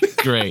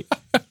 Great.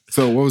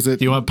 So what was it?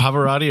 Do you want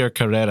Pavarotti or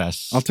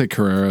Carreras? I'll take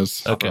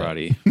Carreras. Okay.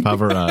 Pavarotti.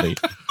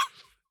 Pavarotti.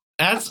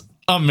 That's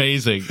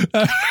amazing.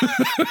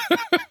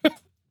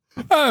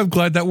 I'm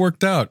glad that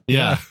worked out.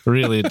 Yeah,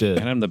 really it did.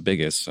 And I'm the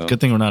biggest. So. Good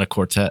thing we're not a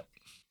quartet.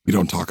 We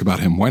don't talk about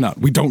him. Why not?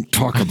 We don't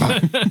talk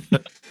about him.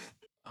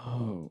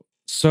 Oh.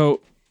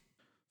 So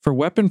for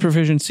weapon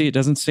proficiency, it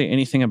doesn't say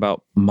anything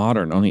about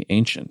modern, only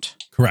ancient.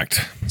 Correct.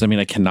 Does that mean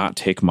I cannot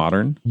take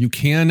modern? You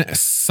can,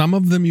 some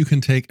of them you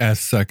can take as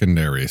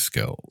secondary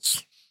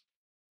skills,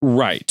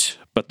 Right.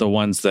 But the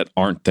ones that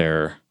aren't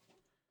there.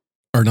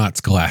 are not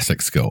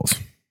scholastic skills.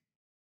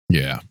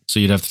 Yeah. So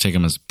you'd have to take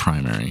them as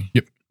primary.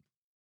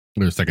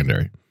 They're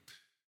secondary.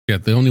 Yeah.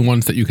 The only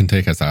ones that you can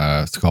take as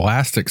a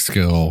scholastic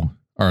skill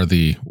are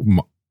the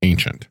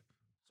ancient.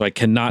 So I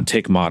cannot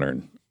take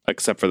modern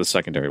except for the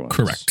secondary ones.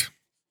 Correct.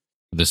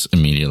 This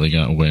immediately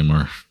got way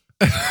more.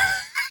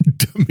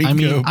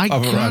 Domingo, I mean,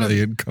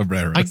 Pavarotti, and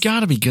Carreras. I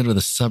gotta be good with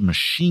a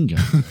submachine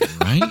gun,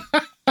 right?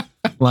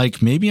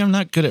 Like maybe I'm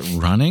not good at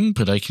running,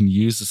 but I can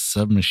use a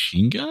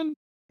submachine gun.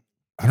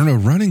 I don't know.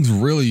 Running's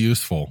really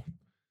useful.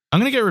 I'm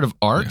gonna get rid of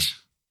art.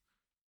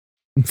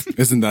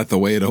 Isn't that the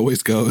way it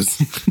always goes?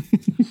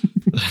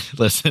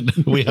 Listen,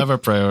 we have our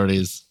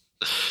priorities,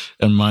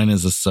 and mine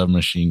is a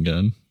submachine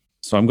gun.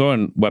 So I'm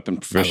going weapon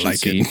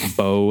proficiency, it.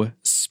 bow,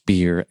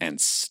 spear, and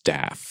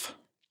staff.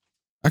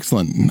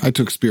 Excellent. I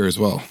took spear as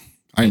well.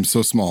 I am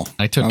so small.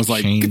 I took I was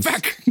like, chains, get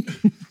back.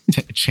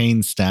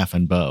 chain, staff,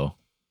 and bow.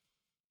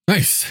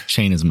 Nice.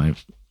 Chain is my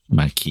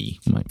key.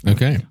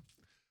 Okay.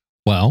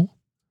 Well,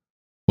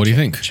 what do you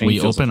think? Chain We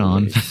feels open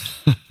on.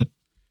 overrated.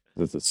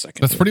 That's the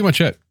second. That's pretty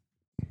much it.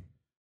 And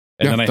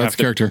Yeah, then I that's have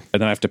to, character.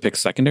 and then I have to pick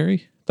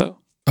secondary, though.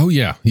 Oh,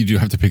 yeah. You do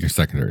have to pick your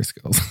secondary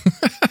skills.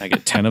 I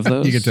get 10 of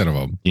those. You get 10 of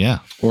them. Yeah.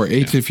 Or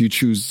 8 if you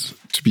choose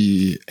to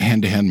be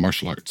hand-to-hand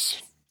martial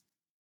arts.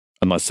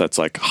 Unless that's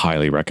like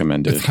highly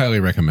recommended. It's highly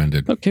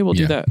recommended. Okay, we'll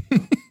do Yeah.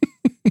 that.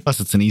 Plus,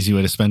 it's an easy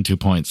way to spend 2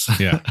 points.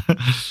 Yeah.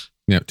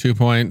 Yeah, 2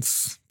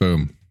 points.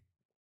 Boom.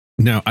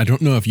 Now, I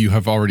don't know if you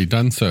have already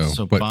done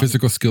so, but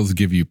physical skills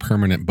give you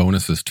permanent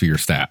bonuses to your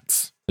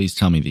stats. Please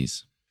tell me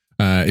these.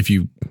 If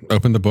you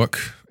open the book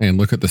and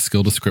look at the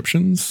skill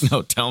descriptions.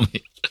 No, tell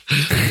me.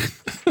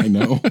 I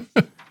know.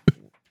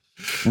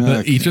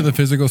 Each of the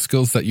physical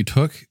skills that you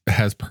took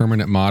has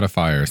permanent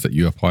modifiers that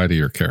you apply to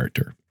your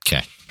character.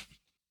 Okay.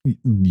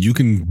 You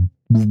can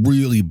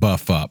really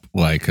buff up,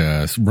 like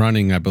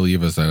running, I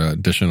believe, is an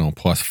additional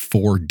plus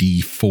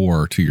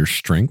 4d4 to your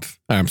strength.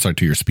 I'm sorry,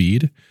 to your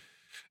speed.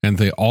 And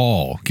they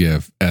all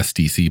give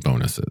SDC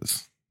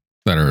bonuses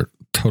that are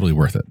totally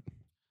worth it.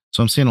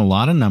 So I'm seeing a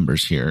lot of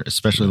numbers here,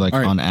 especially like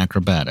on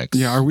acrobatics.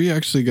 Yeah, are we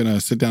actually going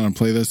to sit down and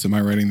play this? Am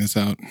I writing this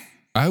out?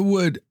 I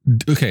would.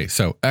 Okay,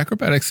 so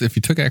acrobatics, if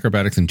you took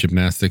acrobatics and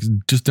gymnastics,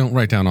 just don't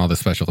write down all the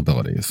special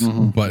abilities.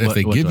 Mm-hmm. But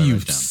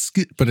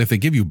if they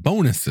give you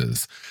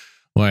bonuses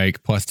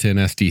like plus 10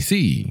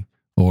 SDC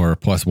or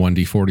plus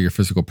 1d4 to your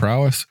physical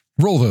prowess,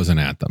 roll those and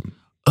add them.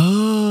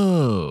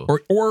 Oh.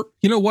 Or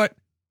you know what?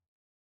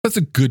 That's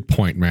a good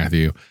point,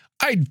 Matthew.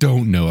 I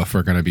don't know if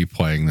we're going to be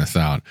playing this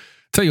out.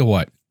 Tell you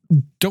what,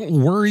 don't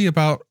worry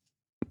about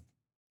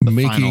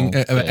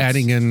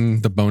adding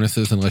in the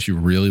bonuses unless you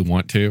really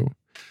want to.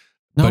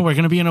 No, we're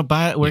going to be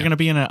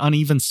in an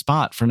uneven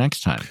spot for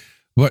next time.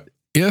 But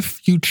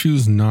if you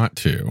choose not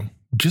to,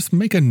 just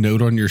make a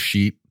note on your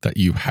sheet that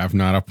you have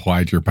not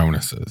applied your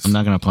bonuses. I'm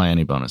not going to apply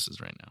any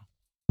bonuses right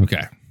now.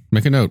 Okay.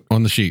 Make a note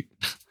on the sheet.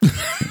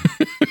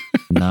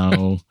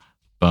 No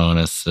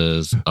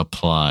bonuses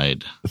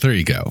applied. There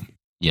you go.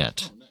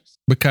 Yet.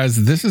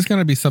 Because this is going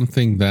to be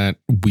something that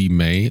we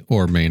may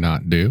or may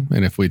not do.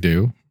 And if we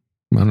do,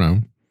 I don't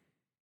know.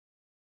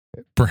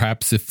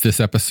 Perhaps if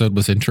this episode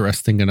was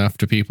interesting enough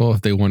to people,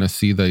 if they want to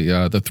see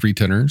the three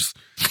tenors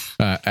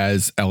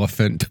as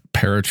elephant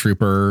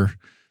paratrooper.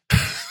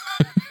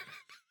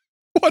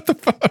 What the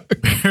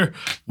fuck?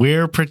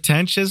 We're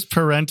pretentious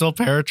parental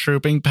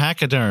paratrooping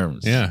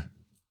pachyderms. Yeah.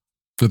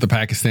 With a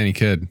Pakistani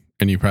kid.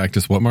 And you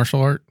practice what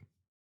martial art?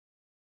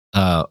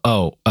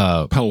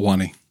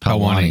 Palwani.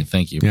 Palwani.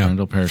 Thank you. Yeah.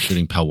 Parental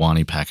parachuting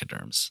Palwani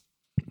pachyderms.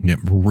 Yeah,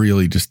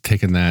 really just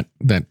taking that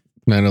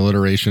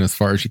alliteration as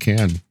far as you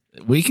can.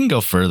 We can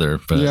go further,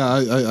 but yeah,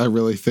 I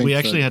really think we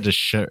actually had to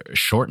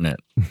shorten it.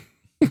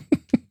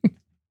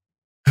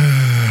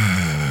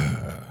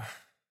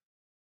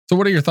 So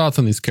what are your thoughts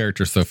on these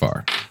characters so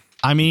far?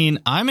 I mean,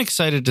 I'm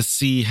excited to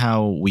see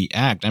how we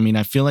act. I mean,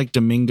 I feel like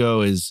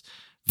Domingo is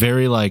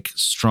very like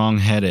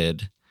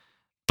strong-headed,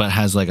 but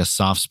has like a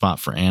soft spot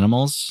for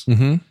animals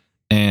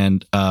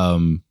and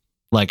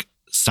like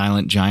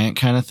silent giant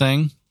kind of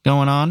thing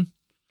going on,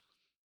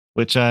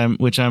 which I'm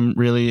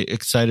really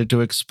excited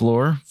to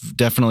explore.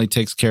 Definitely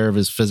takes care of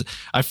his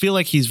I feel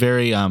like he's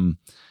very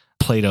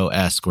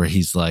Plato-esque, where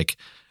he's like,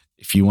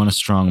 if you want a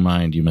strong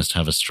mind, you must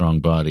have a strong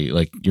body.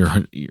 Like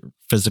your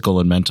physical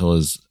and mental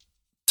is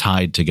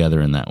tied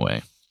together in that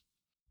way.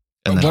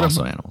 And then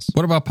also animals.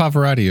 What about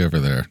Pavarotti over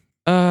there?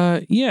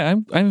 Yeah,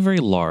 I'm very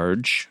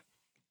large.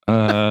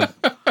 I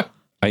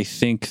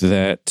think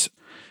that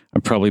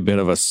I'm probably a bit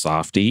of a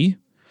softie.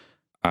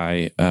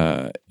 I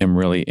am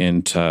really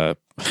into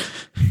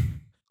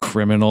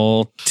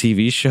criminal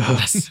TV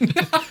shows.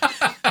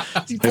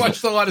 You've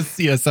watched a lot of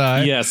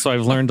CSI. Yeah, so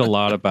I've learned a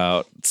lot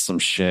about some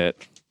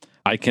shit.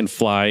 I can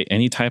fly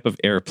any type of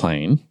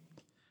airplane,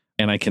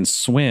 and I can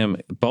swim.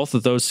 Both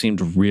of those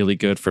seemed really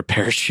good for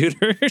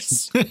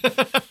parachuters.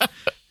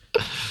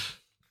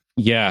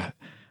 Yeah,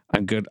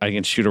 I'm good. I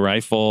can shoot a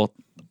rifle,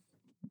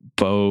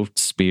 bow,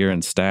 spear,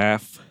 and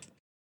staff.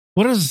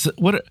 What's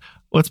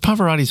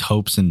Pavarotti's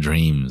hopes and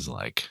dreams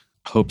like?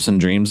 Hopes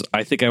and dreams?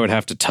 I think I would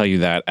have to tell you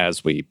that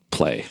as we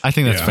play. I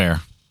think that's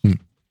fair.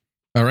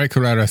 All right,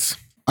 Carreras.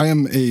 I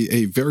am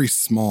a very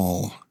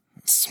small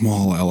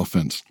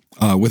elephant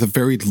with a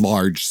very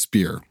large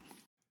spear.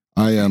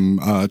 I am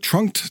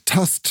trunked,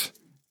 tusked,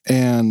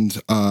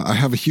 and I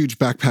have a huge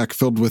backpack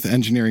filled with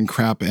engineering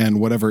crap and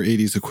whatever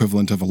 80s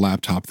equivalent of a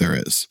laptop there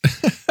is.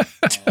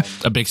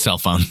 A big cell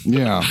phone.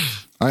 Yeah.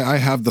 I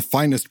have the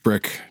finest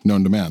brick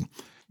known to man.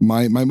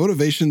 My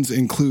motivations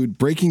include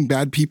breaking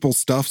bad people's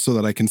stuff so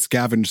that I can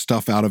scavenge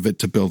stuff out of it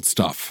to build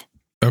stuff.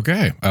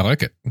 Okay, I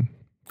like it.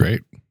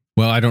 Great.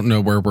 Well, I don't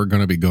know where we're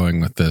going to be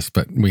going with this,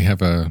 but we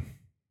have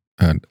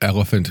an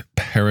elephant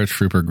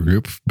paratrooper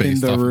group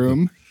based in the off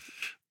room.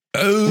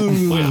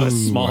 We have a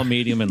small,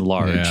 medium, and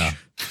large. Yeah.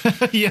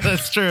 Yeah,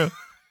 that's true.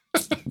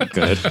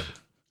 Good.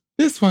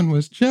 This one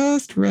was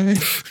just right.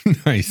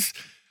 Nice.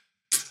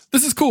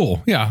 This is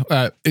cool. Yeah,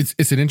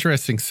 it's an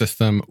interesting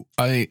system.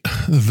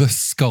 The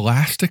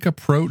scholastic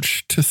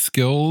approach to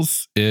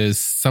skills is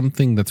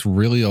something that's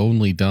really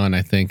only done,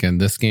 I think, in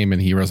this game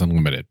and Heroes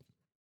Unlimited.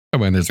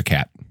 Oh, and there's a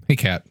cat. Hey,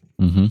 cat.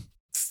 Mm-hmm.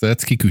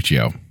 That's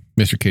Kikuchio,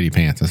 Mr. Kitty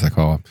Pants, as I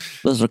call him.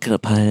 Those are kitty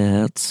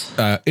pants.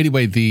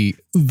 Anyway, the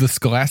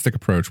scholastic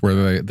approach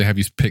where they have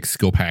you pick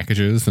skill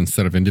packages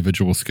instead of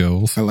individual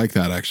skills. I like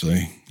that,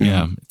 actually.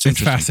 Yeah,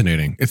 it's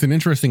fascinating. It's an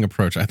interesting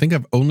approach. I think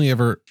I've only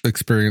ever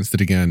experienced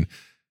it again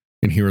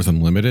in Heroes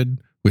Unlimited,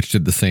 which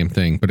did the same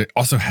thing, but it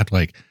also had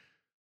like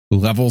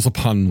levels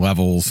upon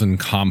levels and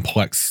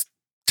complex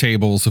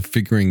tables of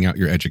figuring out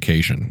your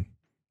education.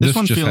 This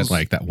one just had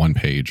like that one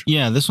page.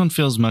 Yeah, this one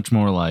feels much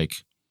more like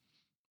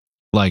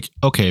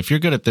okay, if you're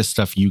good at this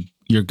stuff,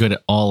 you're good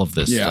at all of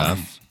this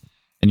stuff.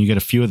 And you get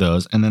a few of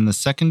those. And then the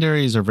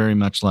secondaries are very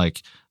much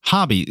like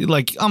hobby,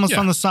 like almost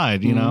on the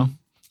side, you know?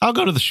 I'll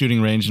go to the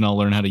shooting range and I'll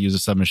learn how to use a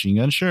submachine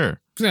gun.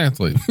 Sure.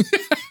 Exactly.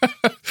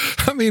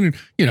 I mean,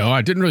 you know,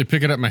 I didn't really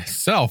pick it up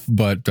myself,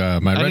 but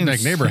my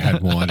redneck neighbor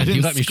had one and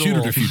he let me shoot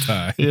it a few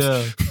times.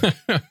 Yeah.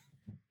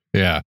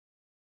 Yeah.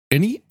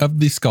 Any of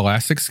the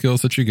scholastic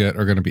skills that you get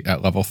are going to be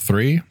at level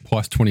 3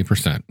 plus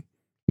 20%.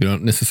 You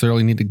don't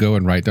necessarily need to go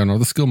and write down all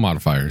the skill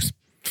modifiers.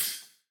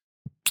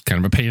 It's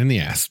kind of a pain in the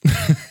ass.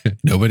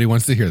 Nobody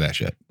wants to hear that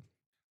shit.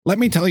 Let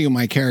me tell you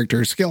my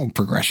character's skill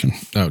progression.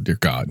 Oh, dear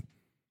God.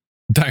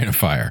 Dying of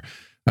fire.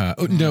 No,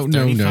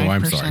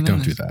 I'm sorry.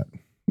 Don't do that.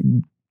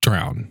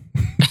 Drown.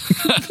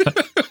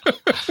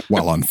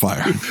 While on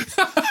fire.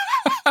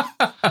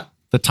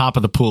 The top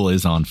of the pool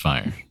is on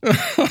fire.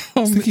 I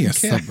was thinking a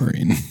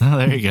submarine. Oh,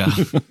 there you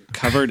go.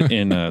 Covered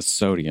in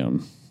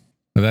sodium.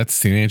 That's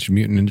Teenage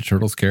Mutant Ninja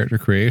Turtles character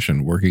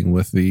creation, working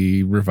with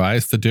the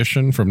revised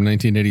edition from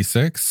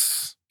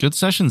 1986. Good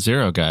session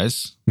 0,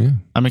 guys. Yeah.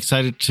 I'm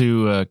excited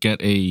to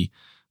get a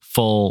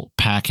full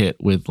packet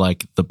with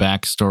like the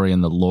backstory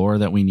and the lore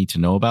that we need to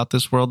know about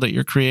this world that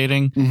you're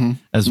creating,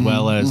 as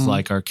well as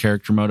like our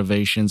character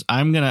motivations.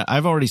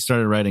 I've already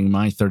started writing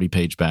my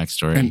 30-page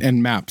backstory.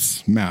 And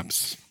maps.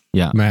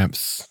 Yeah.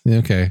 Maps.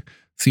 Okay.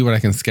 See what I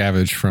can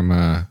scavenge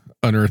from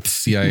unearthed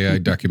CIA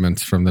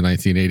documents from the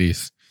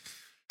 1980s.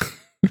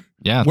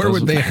 Yeah. Where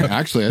would they have?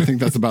 Actually, I think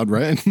that's about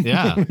right.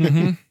 Yeah.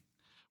 Mm-hmm.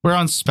 We're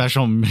on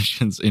special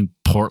missions in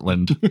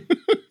Portland.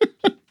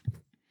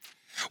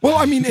 Well,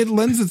 I mean, it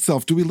lends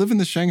itself. Do we live in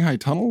the Shanghai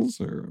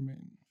tunnels? Or I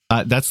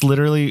mean, that's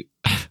literally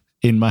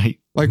in my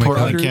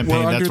campaign.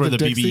 That's where the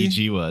Dixie?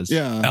 BBEG was.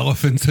 Yeah.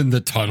 Elephants in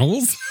the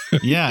tunnels?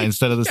 Yeah,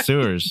 instead of the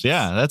sewers.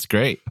 Yeah, that's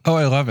great. Oh,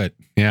 I love it.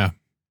 Yeah.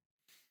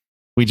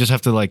 We just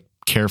have to like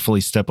carefully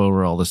step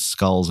over all the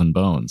skulls and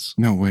bones.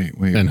 No, wait.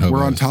 And hobos.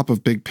 We're on top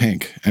of Big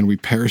Pink and we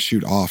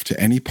parachute off to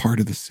any part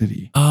of the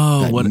city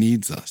that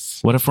needs us.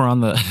 What if we're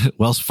on the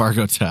Wells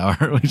Fargo Tower?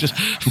 We just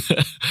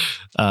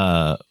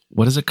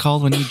what is it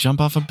called when you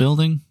jump off a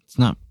building? It's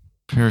not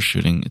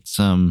parachuting. It's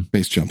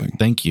base jumping.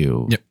 Thank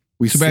you. Yep.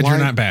 Too bad you're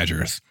not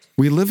Badgers.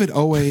 We live at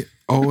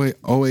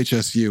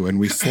OHSU and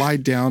we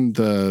slide down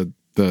the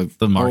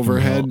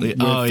overhead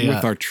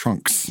with our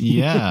trunks.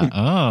 Yeah.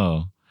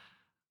 Oh.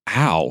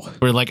 Ow.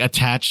 We're like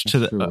attached to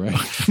the. Right.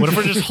 What if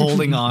we're just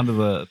holding on to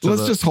the.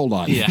 Let's just hold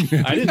on. Yeah.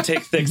 I didn't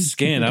take thick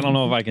skin. I don't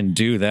know if I can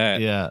do that.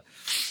 Yeah.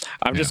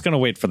 I'm just going to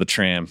wait for the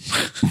tram.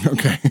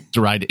 Okay.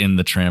 To ride in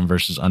the tram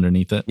versus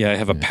underneath it. Yeah, I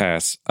have a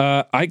pass.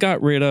 I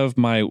got rid of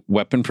my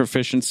weapon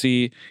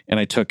proficiency and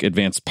I took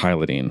advanced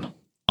piloting.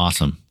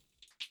 Awesome.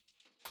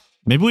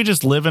 Maybe we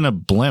just live in a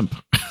blimp.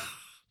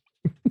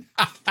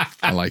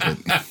 I like it.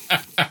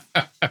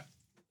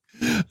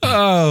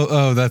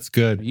 Oh, that's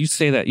good. You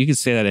say that. You can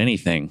say that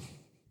anything.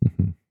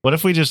 What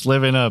if we just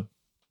live in a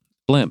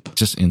Blimp.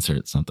 Just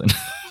insert something.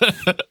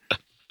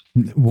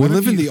 We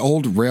live in the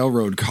old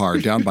railroad car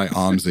down by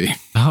OMSI.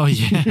 Oh,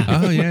 yeah.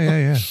 Oh,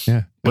 yeah.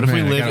 What if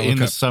we Man, I live gotta in look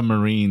the up-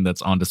 submarine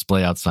that's on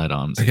display outside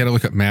OMSI? I got to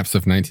look up maps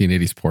of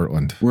 1980s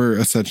Portland. We're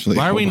essentially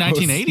Why are we hobos.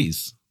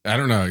 1980s? I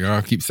don't know.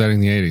 Y'all keep setting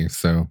the 80s,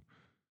 so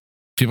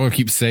people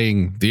keep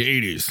saying the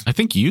 80s. I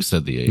think you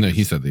said the 80s. No,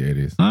 he said the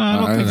 80s. I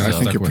don't think I so.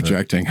 think you're Stuck with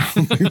projecting.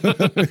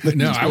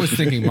 No, I was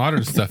thinking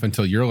modern stuff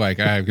until you're like,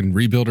 I can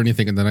rebuild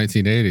anything in the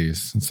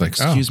 1980s. It's like,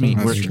 Excuse me.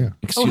 that's We're, true.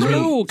 excuse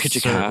hello, me. Kitty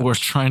Sir, Cat. we're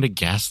trying to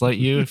gaslight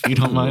you, if you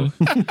don't mind.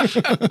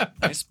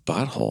 Nice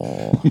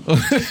butthole.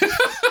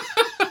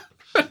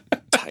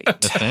 Tight.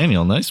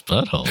 Nathaniel, nice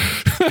butthole.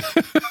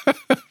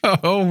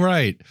 Oh,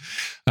 right.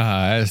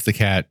 As the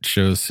cat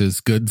shows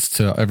his goods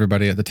to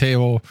everybody at the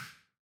table,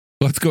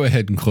 let's go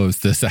ahead and close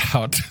this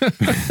out.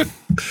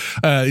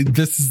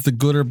 This is the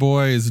Glitter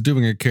Boy is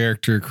doing a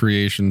character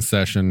creation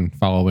session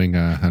following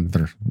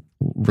another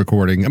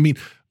recording. I mean,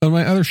 on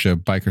my other show,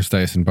 Bikers,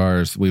 Dice, and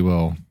Bars, we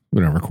will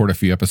record a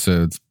few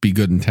episodes, be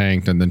good and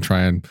tanked, and then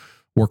try and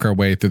work our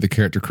way through the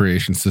character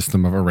creation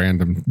system of a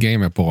random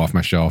game I pull off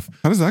my shelf.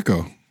 How does that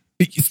go?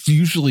 It's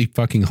usually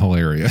fucking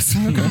hilarious.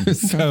 Okay.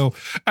 So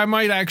I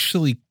might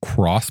actually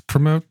cross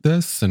promote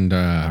this and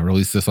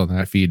release this on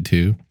that feed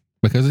too,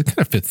 because it kind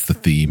of fits the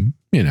theme,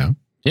 Yeah.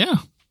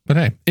 But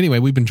hey, anyway,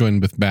 we've been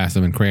joined with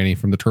Basem and Cranny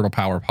from the Turtle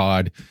Power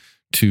Pod,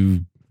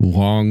 two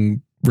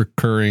long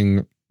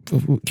recurring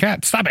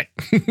cat. Stop it.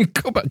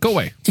 Go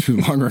away. Two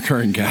long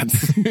recurring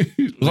cats.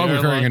 Long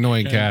recurring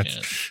annoying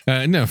cats.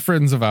 No,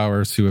 friends of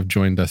ours who have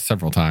joined us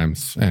several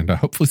times and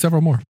hopefully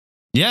several more.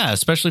 Yeah,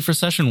 especially for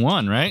session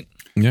 1, right?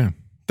 Yeah.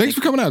 Thanks for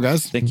coming out,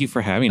 guys. Thank you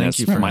for having us.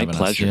 Thank you for My having us.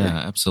 pleasure. Yeah,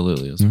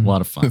 absolutely. It was a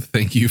lot of fun.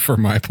 Thank you for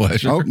my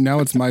pleasure. Oh, now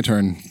it's my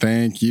turn.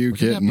 Thank you,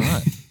 Look at that kitten.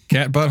 butt.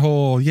 Cat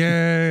butthole.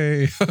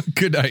 Yay.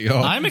 Good night,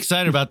 y'all. I'm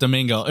excited about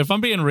Domingo. If I'm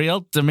being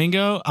real,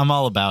 Domingo, I'm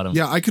all about him.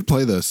 Yeah, I could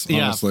play this,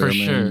 honestly. Yeah, for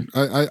sure.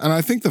 And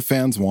I think the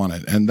fans want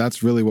it, and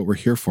that's really what we're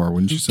here for,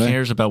 wouldn't you Who say?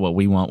 cares about what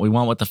we want? We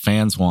want what the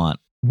fans want.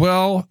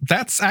 Well,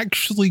 that's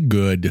actually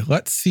good.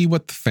 Let's see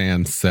what the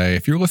fans say.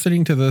 If you're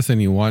listening to this and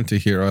you want to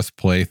hear us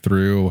play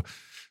through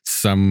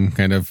some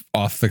kind of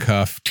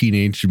off-the-cuff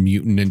Teenage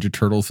Mutant Ninja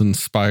Turtles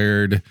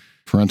inspired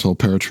Parental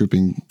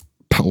paratrooping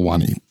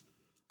Pelwani.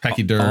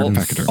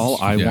 Pachyderms.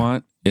 All I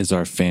want is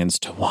our fans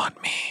to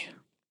want me.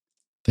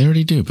 They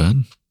already do,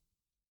 bud.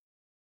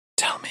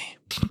 Tell me.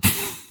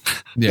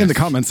 Yes. In the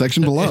comment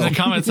section below. In the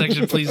comment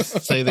section, please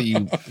say that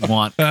you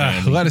want.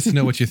 Cranny. Let us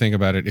know what you think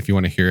about it. If you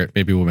want to hear it,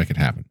 maybe we'll make it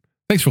happen.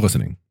 Thanks for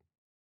listening.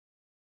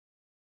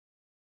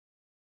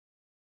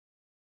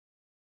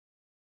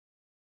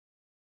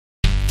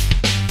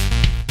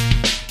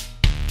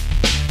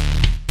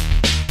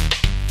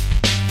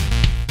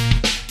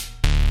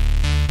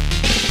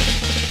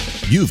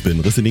 You've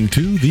been listening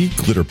to The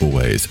Glitter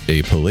Boys,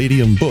 a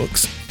Palladium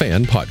Books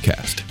fan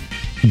podcast.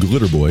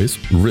 Glitter Boys,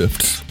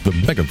 Rifts, the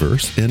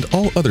Megaverse, and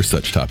all other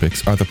such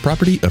topics are the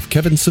property of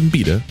Kevin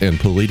Simbita and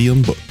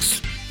Palladium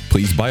Books.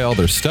 Please buy all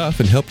their stuff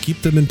and help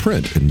keep them in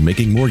print and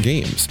making more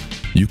games.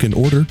 You can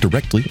order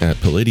directly at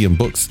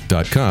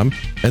palladiumbooks.com,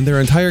 and their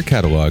entire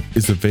catalog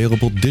is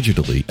available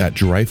digitally at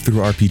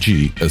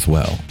DriveThruRPG as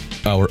well.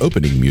 Our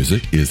opening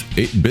music is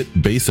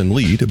 8-Bit Bass and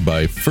Lead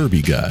by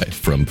Furby Guy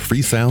from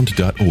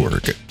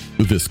freesound.org.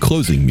 This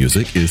closing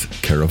music is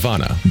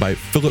Caravana by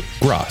Philip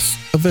Gross,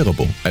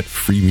 available at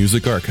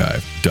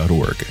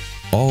freemusicarchive.org.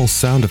 All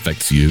sound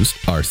effects used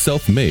are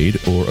self-made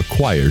or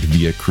acquired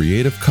via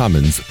Creative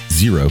Commons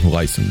 0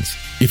 license.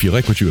 If you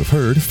like what you have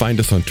heard, find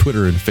us on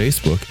Twitter and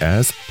Facebook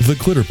as The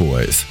Glitter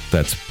Boys.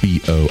 That's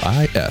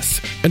BOIS.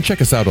 And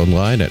check us out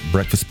online at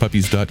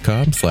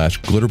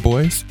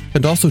breakfastpuppies.com/glitterboys.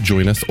 And also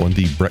join us on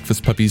the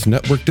Breakfast Puppies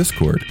Network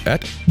Discord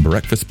at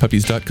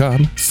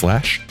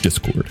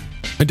breakfastpuppies.com/discord.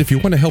 And if you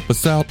want to help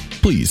us out,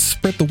 please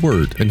spread the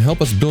word and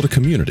help us build a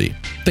community.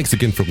 Thanks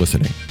again for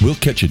listening. We'll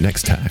catch you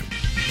next time.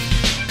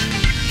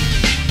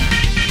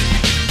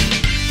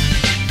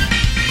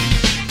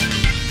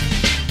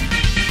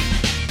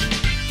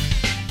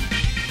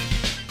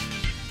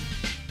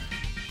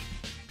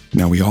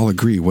 Now, we all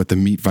agree what the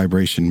meat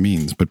vibration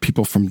means, but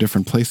people from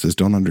different places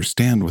don't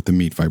understand what the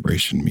meat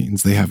vibration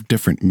means. They have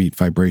different meat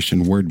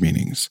vibration word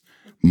meanings.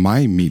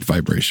 My meat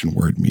vibration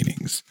word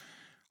meanings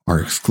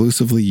are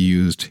exclusively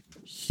used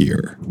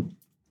here.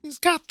 He's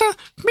got the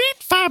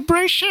meat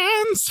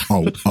vibrations.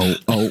 Oh.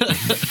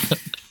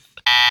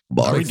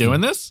 Are we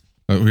doing this?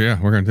 Oh, yeah,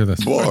 we're going to do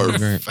this.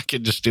 If I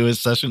could just do a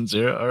session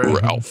 0. All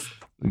right. Ralph.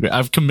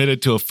 I've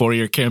committed to a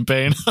 4-year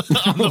campaign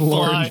on the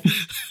fly.